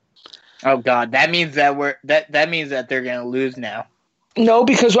 Oh God, that means that means that they're going to lose now. No,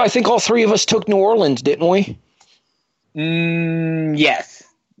 because I think all three of us took New Orleans, didn't we? Yes,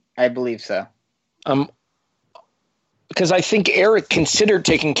 I believe so. Because I think Erik considered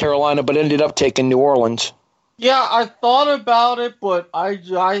taking Carolina, but ended up taking New Orleans. Yeah, I thought about it, but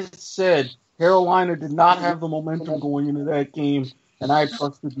I said Carolina did not have the momentum going into that game, and I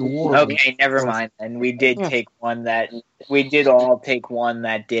trusted New Orleans. Okay, never mind. And we did all take one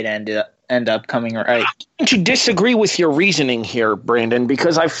that did end up coming right. I'm going to disagree with your reasoning here, Brandon,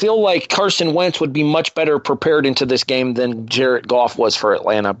 because I feel like Carson Wentz would be much better prepared into this game than Jared Goff was for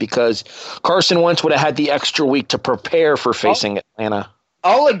Atlanta, because Carson Wentz would have had the extra week to prepare for facing Atlanta.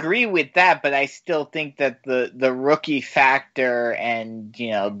 I'll agree with that, but I still think that the rookie factor and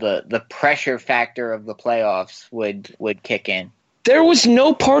the pressure factor of the playoffs would kick in. There was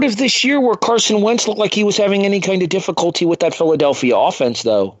no part of this year where Carson Wentz looked like he was having any kind of difficulty with that Philadelphia offense,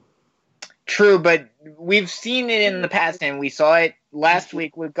 though. True, but we've seen it in the past, and we saw it last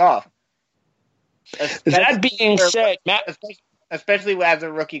week with Goff. That being said, Matt, especially as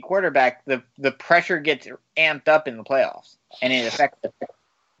a rookie quarterback, the pressure gets amped up in the playoffs, and it affects it.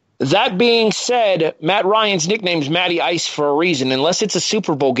 That being said, Matt Ryan's nickname's Matty Ice for a reason. Unless it's a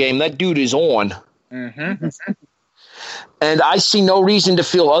Super Bowl game, that dude is on. Mm-hmm. And I see no reason to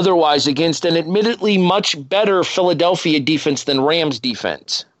feel otherwise against an admittedly much better Philadelphia defense than Rams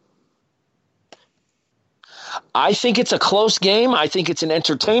defense. I think it's a close game. I think it's an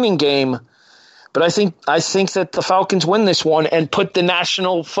entertaining game. But I think that the Falcons win this one and put the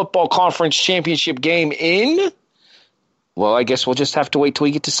National Football Conference Championship game in. Well, I guess we'll just have to wait till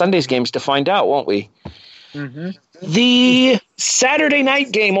we get to Sunday's games to find out, won't we? Mm-hmm. The Saturday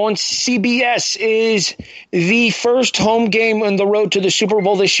night game on CBS is the first home game on the road to the Super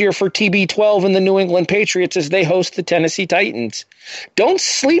Bowl this year for TB12 and the New England Patriots as they host the Tennessee Titans. Don't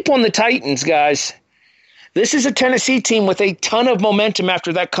sleep on the Titans, guys. This is a Tennessee team with a ton of momentum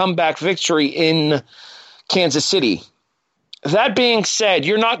after that comeback victory in Kansas City. That being said,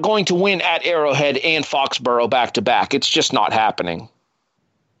 you're not going to win at Arrowhead and Foxborough back-to-back. It's just not happening.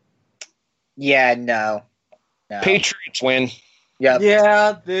 Yeah, no. Patriots win. Yep.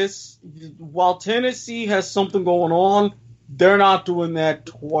 Yeah, while Tennessee has something going on, they're not doing that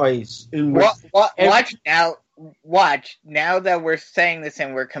twice. Watch now that we're saying this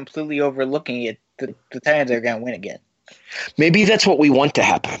and we're completely overlooking it, the Titans are going to win again. Maybe that's what we want to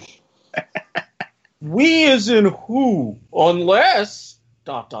happen. We as in who? Unless ...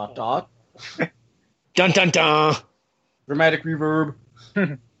 Dun dun dun. Dramatic reverb.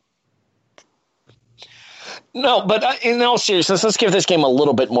 No, but in all seriousness, let's give this game a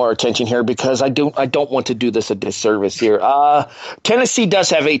little bit more attention here because I don't want to do this a disservice here. Tennessee does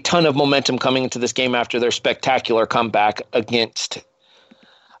have a ton of momentum coming into this game after their spectacular comeback against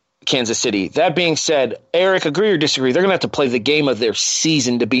Kansas City. That being said, Erik, agree or disagree? They're going to have to play the game of their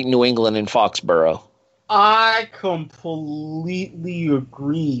season to beat New England in Foxborough. I completely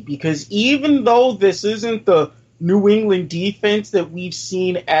agree because even though this isn't the New England defense that we've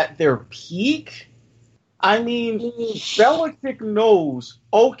seen at their peak, I mean, Belichick knows,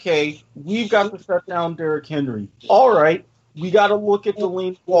 okay, we've got to shut down Derrick Henry. All right, we got to look at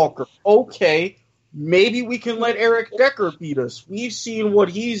Delane Walker. Okay, maybe we can let Eric Decker beat us. We've seen what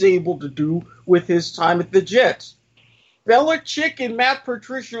he's able to do with his time at the Jets. Belichick and Matt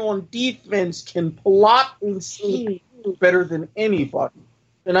Patricia on defense can plot and scheme better than anybody.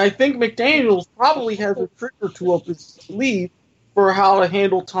 And I think McDaniels probably has a trick or two up his sleeve for how to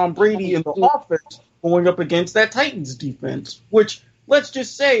handle Tom Brady in the offense going up against that Titans defense, which, let's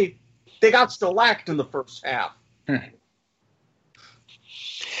just say, they got shellacked in the first half.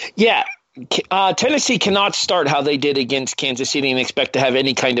 Yeah, Tennessee cannot start how they did against Kansas City and expect to have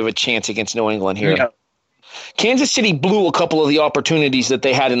any kind of a chance against New England here. No. Kansas City blew a couple of the opportunities that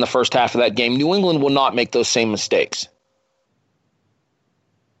they had in the first half of that game. New England will not make those same mistakes.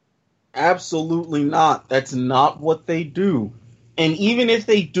 Absolutely not. That's not what they do. And even if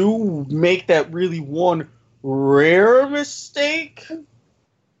they do make that really one rare mistake,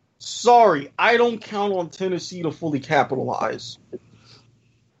 sorry, I don't count on Tennessee to fully capitalize.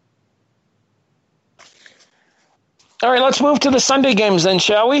 All right, let's move to the Sunday games then,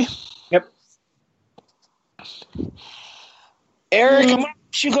 shall we? Yep. Erik, I'm going to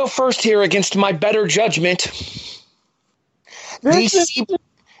let you go first here against my better judgment. The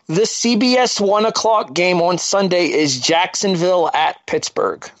CBS 1 o'clock game on Sunday is Jacksonville at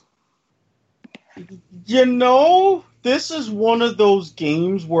Pittsburgh. You know, this is one of those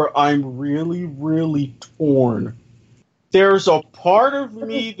games where I'm really, really torn. There's a part of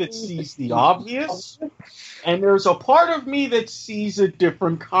me that sees the obvious, and there's a part of me that sees a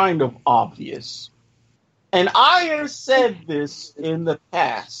different kind of obvious. And I have said this in the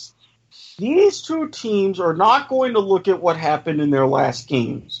past. These two teams are not going to look at what happened in their last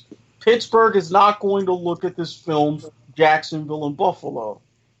games. Pittsburgh is not going to look at this film, Jacksonville and Buffalo.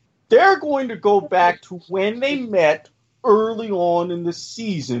 They're going to go back to when they met early on in the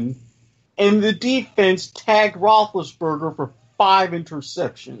season, and the defense tagged Roethlisberger for 5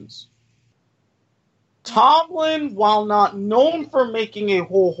 interceptions. Tomlin, while not known for making a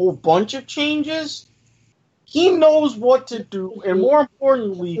whole bunch of changes, he knows what to do, and more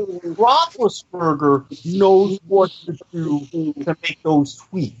importantly, Roethlisberger knows what to do to make those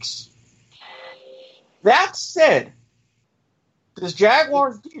tweaks. That said, this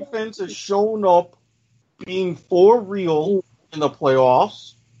Jaguars defense has shown up being for real in the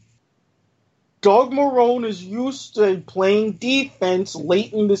playoffs. Doug Marrone is used to playing defense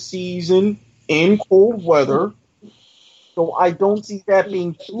late in the season in cold weather, so I don't see that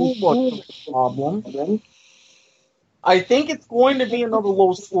being too much of a problem. I think it's going to be another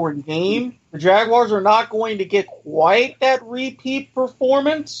low-scoring game. The Jaguars are not going to get quite that repeat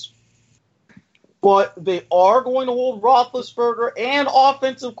performance, but they are going to hold Roethlisberger and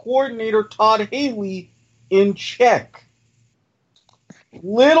offensive coordinator Todd Haley in check.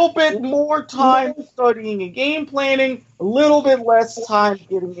 Little bit more time studying and game planning, a little bit less time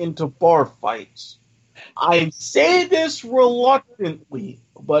getting into bar fights. I say this reluctantly,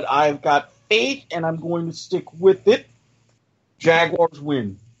 but I've got faith and I'm going to stick with it. Jaguars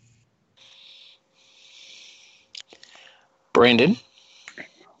win. Brandon?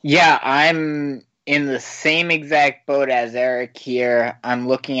 Yeah, I'm in the same exact boat as Erik here. I'm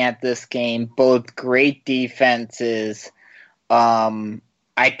looking at this game, both great defenses.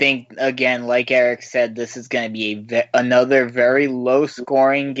 I think, again, like Erik said, this is going to be another very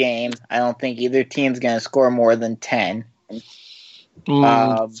low-scoring game. I don't think either team's going to score more than 10.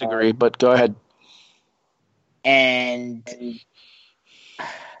 Disagree, but go ahead. And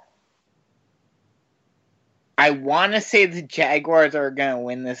I want to say the Jaguars are going to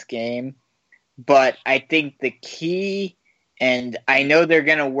win this game, but I think the key, and I know they're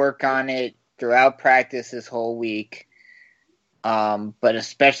going to work on it throughout practice this whole week, but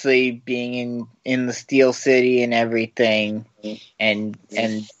especially being in the Steel City and everything, and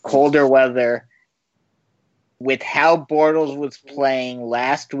colder weather, with how Bortles was playing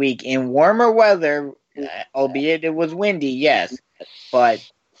last week in warmer weather, albeit it was windy, yes, but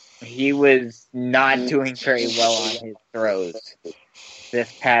he was not doing very well on his throws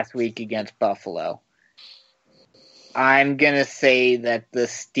this past week against Buffalo. I'm going to say that the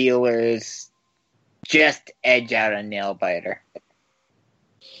Steelers just edge out a nail-biter.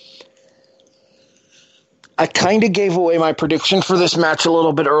 I kind of gave away my prediction for this match a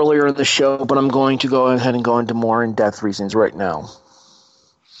little bit earlier in the show, but I'm going to go ahead and go into more in-depth reasons right now.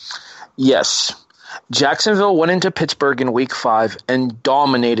 Yes, Jacksonville went into Pittsburgh in Week 5 and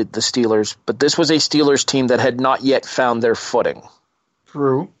dominated the Steelers, but this was a Steelers team that had not yet found their footing.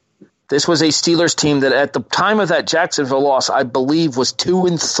 True. This was a Steelers team that at the time of that Jacksonville loss, I believe was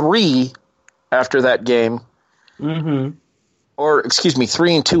 2-3 after that game. Mm-hmm. Or, excuse me,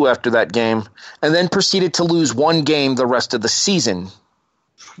 3-2 after that game, and then proceeded to lose one game the rest of the season.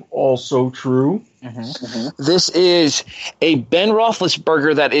 Also true. This is a Ben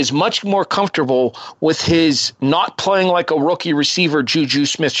Roethlisberger that is much more comfortable with his not playing like a rookie receiver, Juju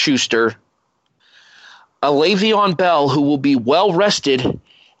Smith-Schuster, a Le'Veon Bell who will be well rested,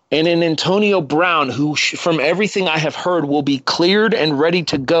 and an Antonio Brown who, from everything I have heard, will be cleared and ready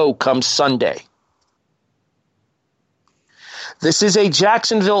to go come Sunday. This is a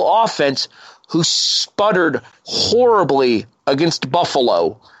Jacksonville offense who sputtered horribly against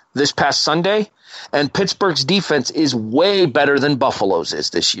Buffalo this past Sunday, and Pittsburgh's defense is way better than Buffalo's is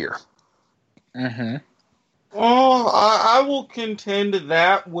this year. Mm-hmm. Oh, I will contend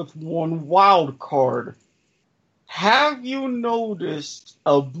that with one wild card. Have you noticed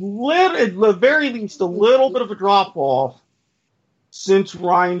at the very least, a little bit of a drop-off since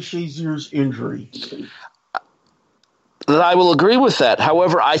Ryan Shazier's injury? I will agree with that.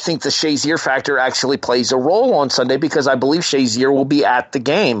 However, I think the Shazier factor actually plays a role on Sunday because I believe Shazier will be at the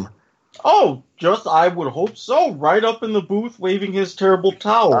game. Oh, just I would hope so. Right up in the booth, waving his terrible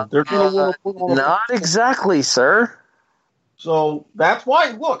towel. They're going to want to put on. Not exactly, sir. So that's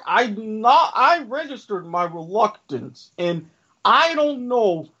why. Look, I registered my reluctance, and I don't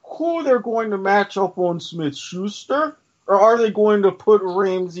know who they're going to match up on Smith-Schuster, or are they going to put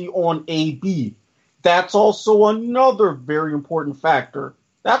Ramsey on AB? That's also another very important factor.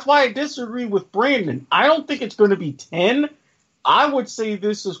 That's why I disagree with Brandon. I don't think it's going to be 10. I would say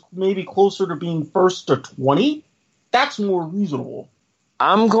this is maybe closer to being first to 20. That's more reasonable.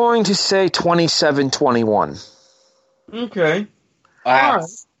 I'm going to say 27-21. Okay. Wow. All right.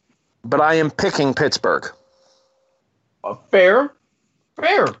 But I am picking Pittsburgh. Fair.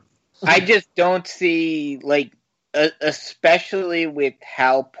 I just don't see, especially with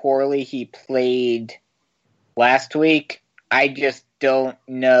how poorly he played last week, I just don't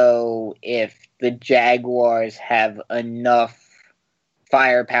know if the Jaguars have enough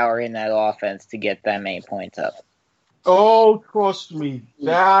firepower in that offense to get that many points up. Oh, trust me.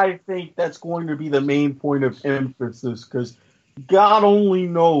 I think that's going to be the main point of emphasis, because God only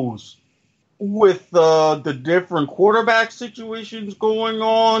knows with the different quarterback situations going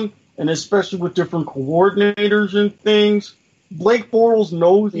on, and especially with different coordinators and things. Blake Bortles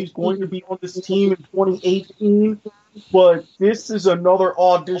knows he's going to be on this team in 2018, but this is another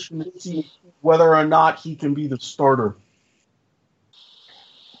audition to see whether or not he can be the starter.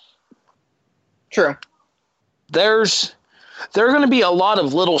 True. There are going to be a lot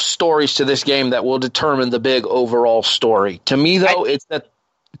of little stories to this game that will determine the big overall story. To me, though, it's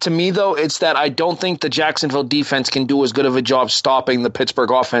that I don't think the Jacksonville defense can do as good of a job stopping the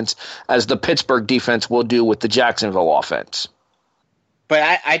Pittsburgh offense as the Pittsburgh defense will do with the Jacksonville offense.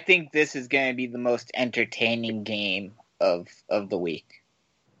 But I think this is going to be the most entertaining game of the week.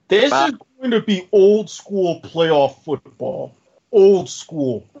 This is going to be old school playoff football. Old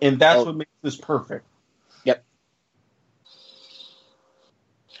school. And that's what makes this perfect. Yep.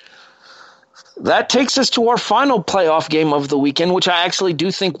 That takes us to our final playoff game of the weekend, which I actually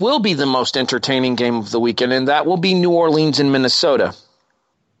do think will be the most entertaining game of the weekend, and that will be New Orleans and Minnesota.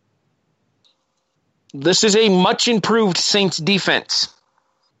 This is a much improved Saints defense.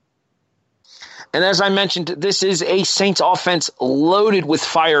 And as I mentioned, this is a Saints offense loaded with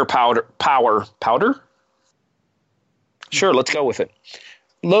firepower. Powder? Sure, let's go with it.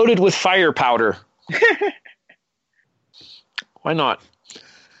 Loaded with fire powder. Why not?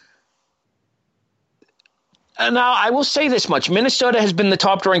 And now, I will say this much. Minnesota has been the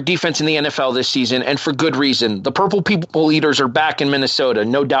top-ranked defense in the NFL this season, and for good reason. The Purple People Eaters are back in Minnesota,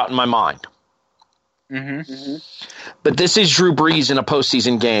 no doubt in my mind. Mm-hmm. But this is Drew Brees in a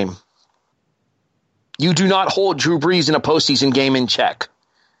postseason game. You do not hold Drew Brees in a postseason game in check.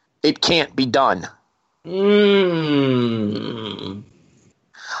 It can't be done.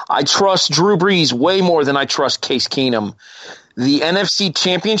 I trust Drew Brees way more than I trust Case Keenum. The NFC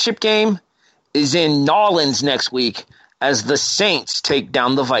Championship game is in Nolans next week as the Saints take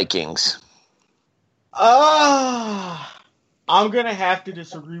down the Vikings. I'm going to have to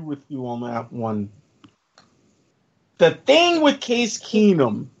disagree with you on that one. The thing with Case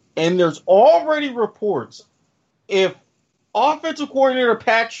Keenum, and there's already reports, if offensive coordinator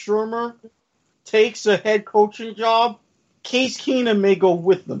Pat Shurmur takes a head coaching job, Case Keenum may go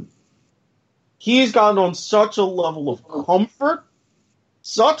with them. He's gotten on such a level of comfort,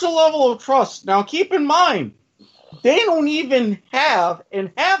 such a level of trust. Now, keep in mind, they don't even have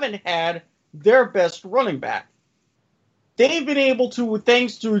and haven't had their best running back. They've been able to,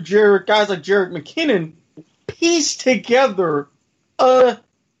 thanks to guys like Jerick McKinnon, piece together a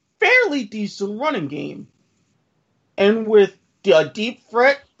fairly decent running game. And with a deep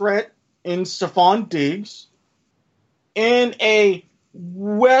threat in Stephon Diggs, and a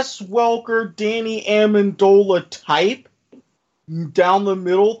Wes Welker, Danny Amendola type, down the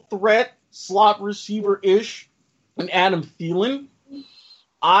middle threat, slot receiver-ish, and Adam Thielen,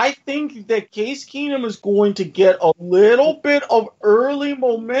 I think that Case Keenum is going to get a little bit of early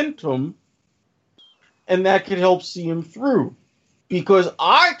momentum, and that could help see him through. Because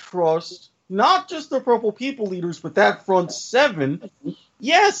I trust not just the Purple People Leaders, but that front seven.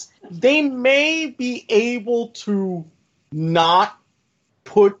 Yes, they may be able to not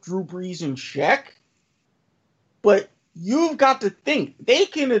put Drew Brees in check, but you've got to think they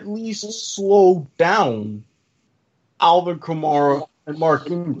can at least slow down Alvin Kamara and Mark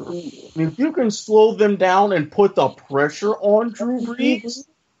Ingram. And if you can slow them down and put the pressure on Drew Brees,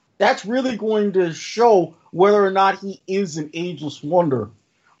 that's really going to show whether or not he is an ageless wonder.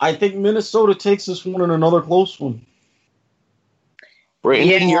 I think Minnesota takes this one in another close one.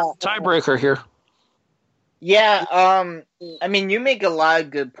 Brandon, you're the tiebreaker here. Yeah, I mean, you make a lot of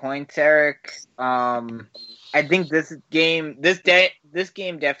good points, Erik. I think this game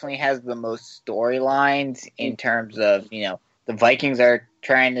definitely has the most storylines in terms of, the Vikings are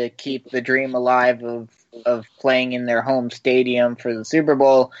trying to keep the dream alive of playing in their home stadium for the Super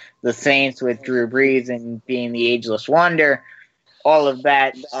Bowl, the Saints with Drew Brees and being the ageless wonder, all of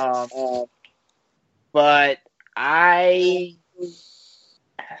that. But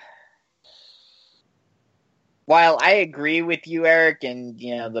while I agree with you, Erik, and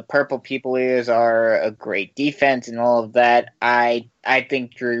the Purple People Eaters are a great defense and all of that, I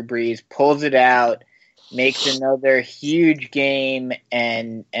think Drew Brees pulls it out, makes another huge game,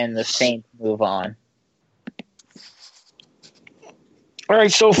 and the Saints move on. All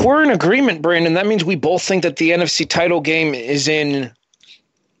right, so if we're in agreement, Brandon, that means we both think that the NFC title game is in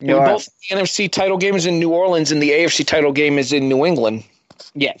New Orleans. The NFC title game is in New Orleans, and the AFC title game is in New England.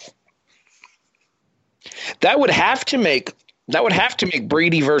 Yes. That would have to make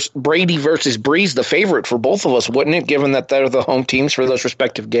Brady versus Brees the favorite for both of us, wouldn't it? Given that they're the home teams for those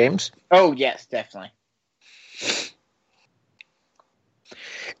respective games. Oh yes, definitely.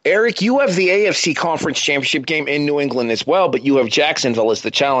 Erik, you have the AFC Conference Championship game in New England as well, but you have Jacksonville as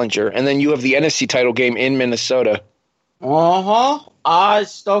the challenger, and then you have the NFC title game in Minnesota. I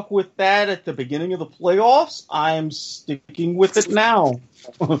stuck with that at the beginning of the playoffs. I'm sticking with it now.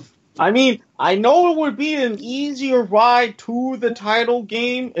 I mean, I know it would be an easier ride to the title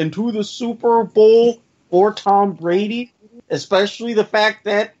game and to the Super Bowl for Tom Brady, especially the fact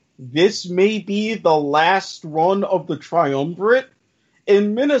that this may be the last run of the triumvirate.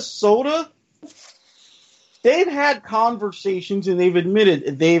 In Minnesota, they've had conversations, and they've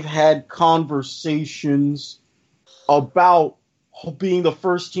admitted they've had conversations about being the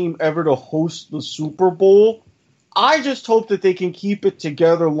first team ever to host the Super Bowl. I just hope that they can keep it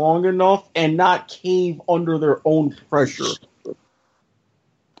together long enough and not cave under their own pressure.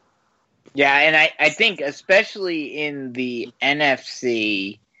 Yeah, and I think especially in the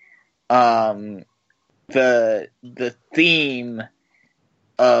NFC, the theme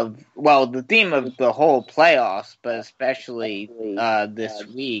of the whole playoffs, but especially this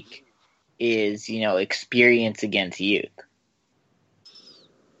week, is experience against youth.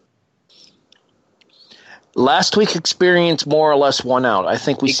 Last week, experience more or less won out. I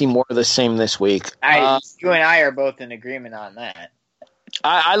think we see more of the same this week. You and I are both in agreement on that.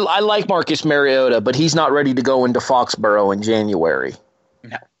 I like Marcus Mariota, but he's not ready to go into Foxborough in January.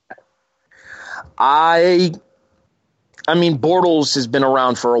 No. I mean, Bortles has been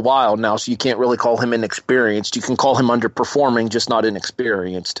around for a while now, so you can't really call him inexperienced. You can call him underperforming, just not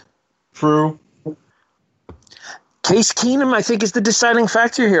inexperienced. True. Case Keenum, I think, is the deciding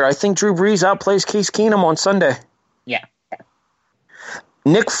factor here. I think Drew Brees outplays Case Keenum on Sunday. Yeah.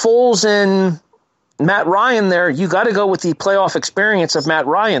 Nick Foles and Matt Ryan there, you got to go with the playoff experience of Matt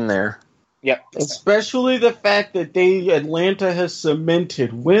Ryan there. Yep. Especially the fact that Atlanta has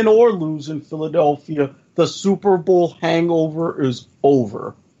cemented, win or lose in Philadelphia, the Super Bowl hangover is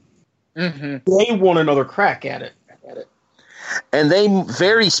over. Mm-hmm. They want another crack at it. And they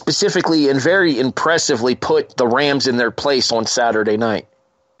very specifically and very impressively put the Rams in their place on Saturday night.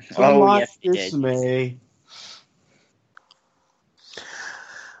 Yes, they did.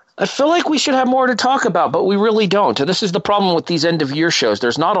 I feel like we should have more to talk about, but we really don't. And this is the problem with these end-of-year shows.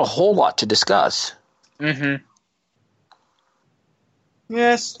 There's not a whole lot to discuss. Mm-hmm.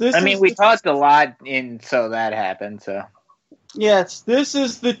 Yes, we talked a lot, so that happened, so... Yes, this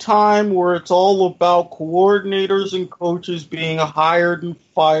is the time where it's all about coordinators and coaches being hired and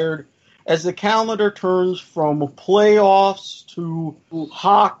fired as the calendar turns from playoffs to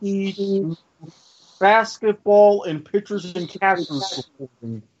hockey to basketball and pitchers and catchers.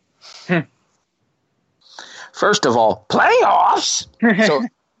 First of all, playoffs! So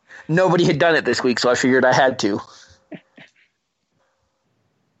nobody had done it this week, so I figured I had to.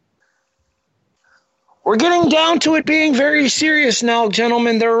 We're getting down to it being very serious now,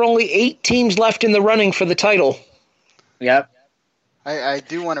 gentlemen. There are only 8 teams left in the running for the title. Yep. I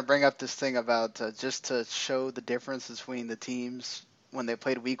do want to bring up this thing about just to show the difference between the teams when they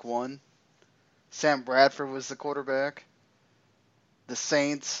played week 1. Sam Bradford was the quarterback. The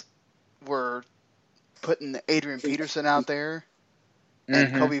Saints were putting Adrian Peterson out there.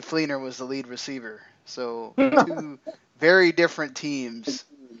 And Kobe Fleener was the lead receiver. So 2 very different teams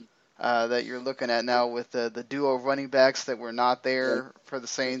that you're looking at now with the duo of running backs that were not there for the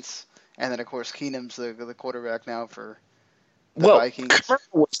Saints. And then, of course, Keenum's the quarterback now for the Vikings. Kerr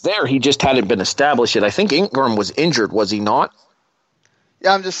was there. He just hadn't been established yet. I think Ingram was injured, was he not?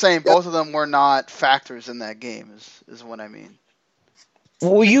 Yeah, I'm just saying both of them were not factors in that game is what I mean.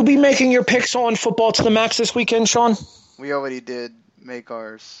 Will you be making your picks on football to the max this weekend, Sean? We already did make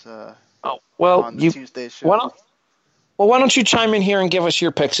ours on the Tuesday show. Why don't you chime in here and give us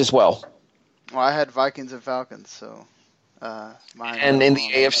your picks as well? Well, I had Vikings and Falcons, so mine. And in the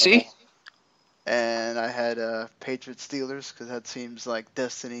AFC? And I had Patriots Steelers because that seems like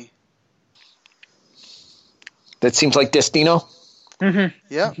destiny. That seems like Destino? Mm-hmm.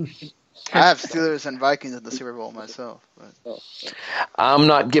 Yeah. I have Steelers and Vikings in the Super Bowl myself. But. I'm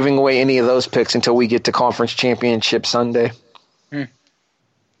not giving away any of those picks until we get to Conference Championship Sunday.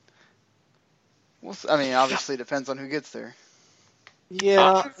 Well, I mean, obviously it depends on who gets there.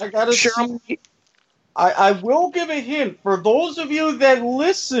 Yeah, I gotta say, I will give a hint for those of you that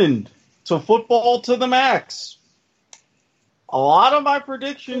listened to Football to the Max. A lot of my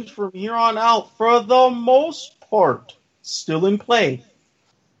predictions from here on out, for the most part, still in play.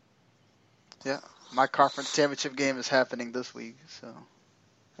 Yeah, my conference championship game is happening this week, so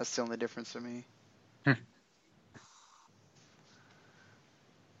that's the only difference for me.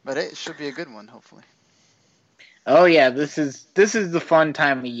 But it should be a good one, hopefully. Oh yeah, this is the fun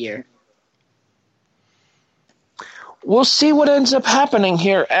time of year. We'll see what ends up happening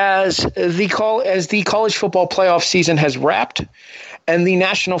here as the college football playoff season has wrapped and the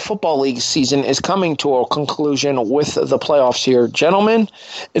National Football League season is coming to a conclusion with the playoffs here. Gentlemen,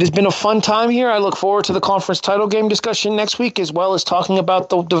 it has been a fun time here. I look forward to the conference title game discussion next week as well as talking about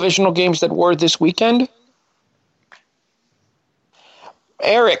the divisional games that were this weekend.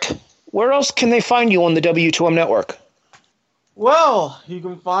 Erik, where else can they find you on the W2M network? Well, you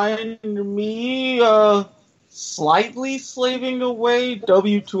can find me slightly slaving away,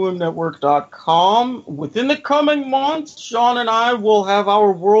 W2Mnetwork.com. Within the coming months, Sean and I will have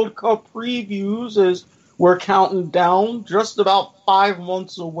our World Cup previews as we're counting down, just about 5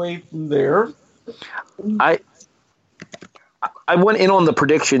 months away from there. I went in on the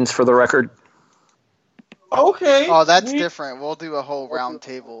predictions for the record. Okay. Oh, that's different. We'll do a whole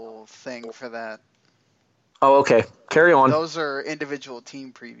roundtable thing for that. Oh, okay. Carry on. Those are individual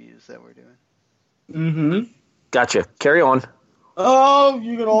team previews that we're doing. Mm-hmm. Gotcha. Carry on.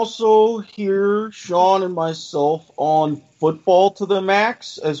 You can also hear Sean and myself on Football to the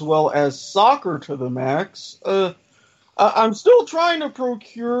Max as well as Soccer to the Max. I'm still trying to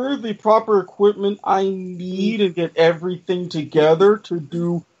procure the proper equipment I need and get everything together to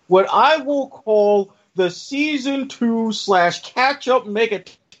do what I will call the Season 2 / catch-up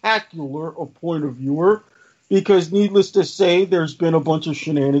mega-tacular of Point of Viewer, because needless to say, there's been a bunch of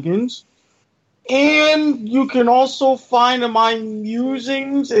shenanigans. And you can also find my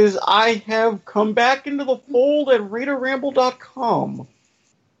musings as I have come back into the fold at RaiderRamble.com.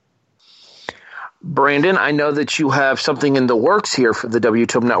 Brandon, I know that you have something in the works here for the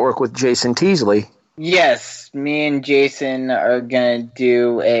W2M network with Jason Teasley. Yes, me and Jason are going to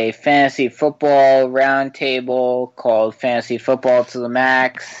do a fantasy football roundtable called Fantasy Football to the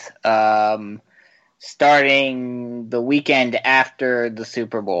Max, starting the weekend after the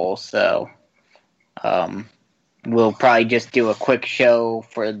Super Bowl. So we'll probably just do a quick show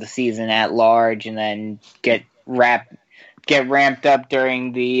for the season at large and then get ramped up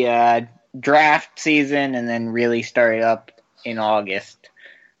during the draft season and then really start it up in August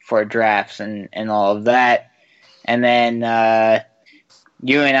for drafts and all of that. And then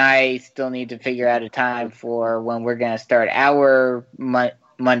you and I still need to figure out a time for when we're going to start our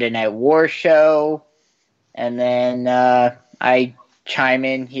Monday Night War show. And then I chime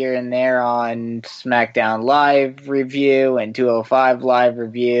in here and there on SmackDown Live review and 205 Live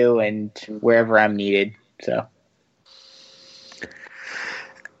review and wherever I'm needed. So,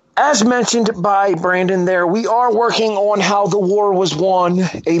 as mentioned by Brandon there, we are working on How the War Was Won,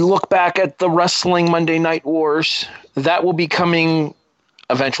 a look back at the wrestling Monday Night Wars. That will be coming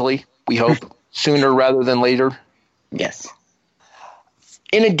eventually, we hope, sooner rather than later. Yes.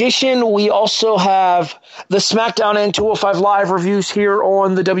 In addition, we also have the SmackDown and 205 Live reviews here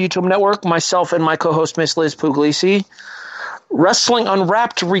on the W2M network, myself and my co-host, Miss Liz Puglisi. Wrestling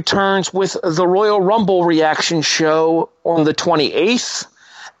Unwrapped returns with the Royal Rumble reaction show on the 28th.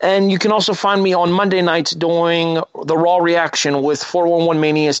 And you can also find me on Monday nights doing the Raw reaction with 411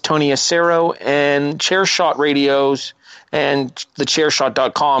 Mania's Tony Acero and Chairshot Radios and the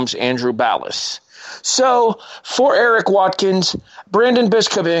Chairshot.com's Andrew Ballas. So, for Erik Watkins, Brandon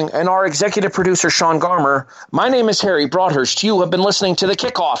Biskobing, and our executive producer, Sean Garmer, my name is Harry Broadhurst. You have been listening to The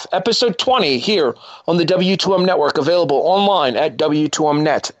Kickoff, episode 20, here on the W2M network, available online at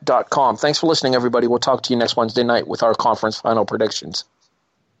W2Mnet.com. Thanks for listening, everybody. We'll talk to you next Wednesday night with our conference final predictions.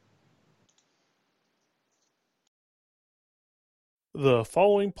 The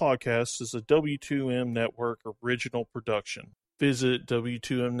following podcast is a W2M Network original production. Visit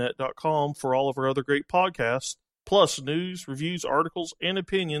W2Mnet.com for all of our other great podcasts, plus news, reviews, articles, and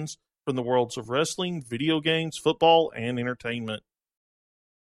opinions from the worlds of wrestling, video games, football, and entertainment.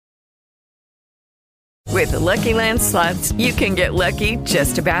 With the Lucky Land Slots, you can get lucky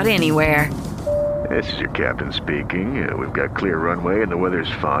just about anywhere. This is your captain speaking. We've got clear runway and the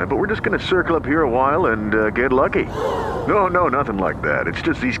weather's fine, but we're just going to circle up here a while and get lucky. No, nothing like that. It's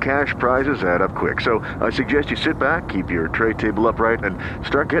just these cash prizes add up quick. So I suggest you sit back, keep your tray table upright, and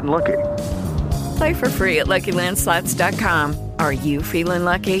start getting lucky. Play for free at LuckyLandSlots.com. Are you feeling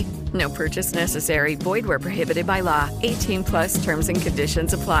lucky? No purchase necessary. Void where prohibited by law. 18+ terms and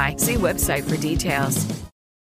conditions apply. See website for details.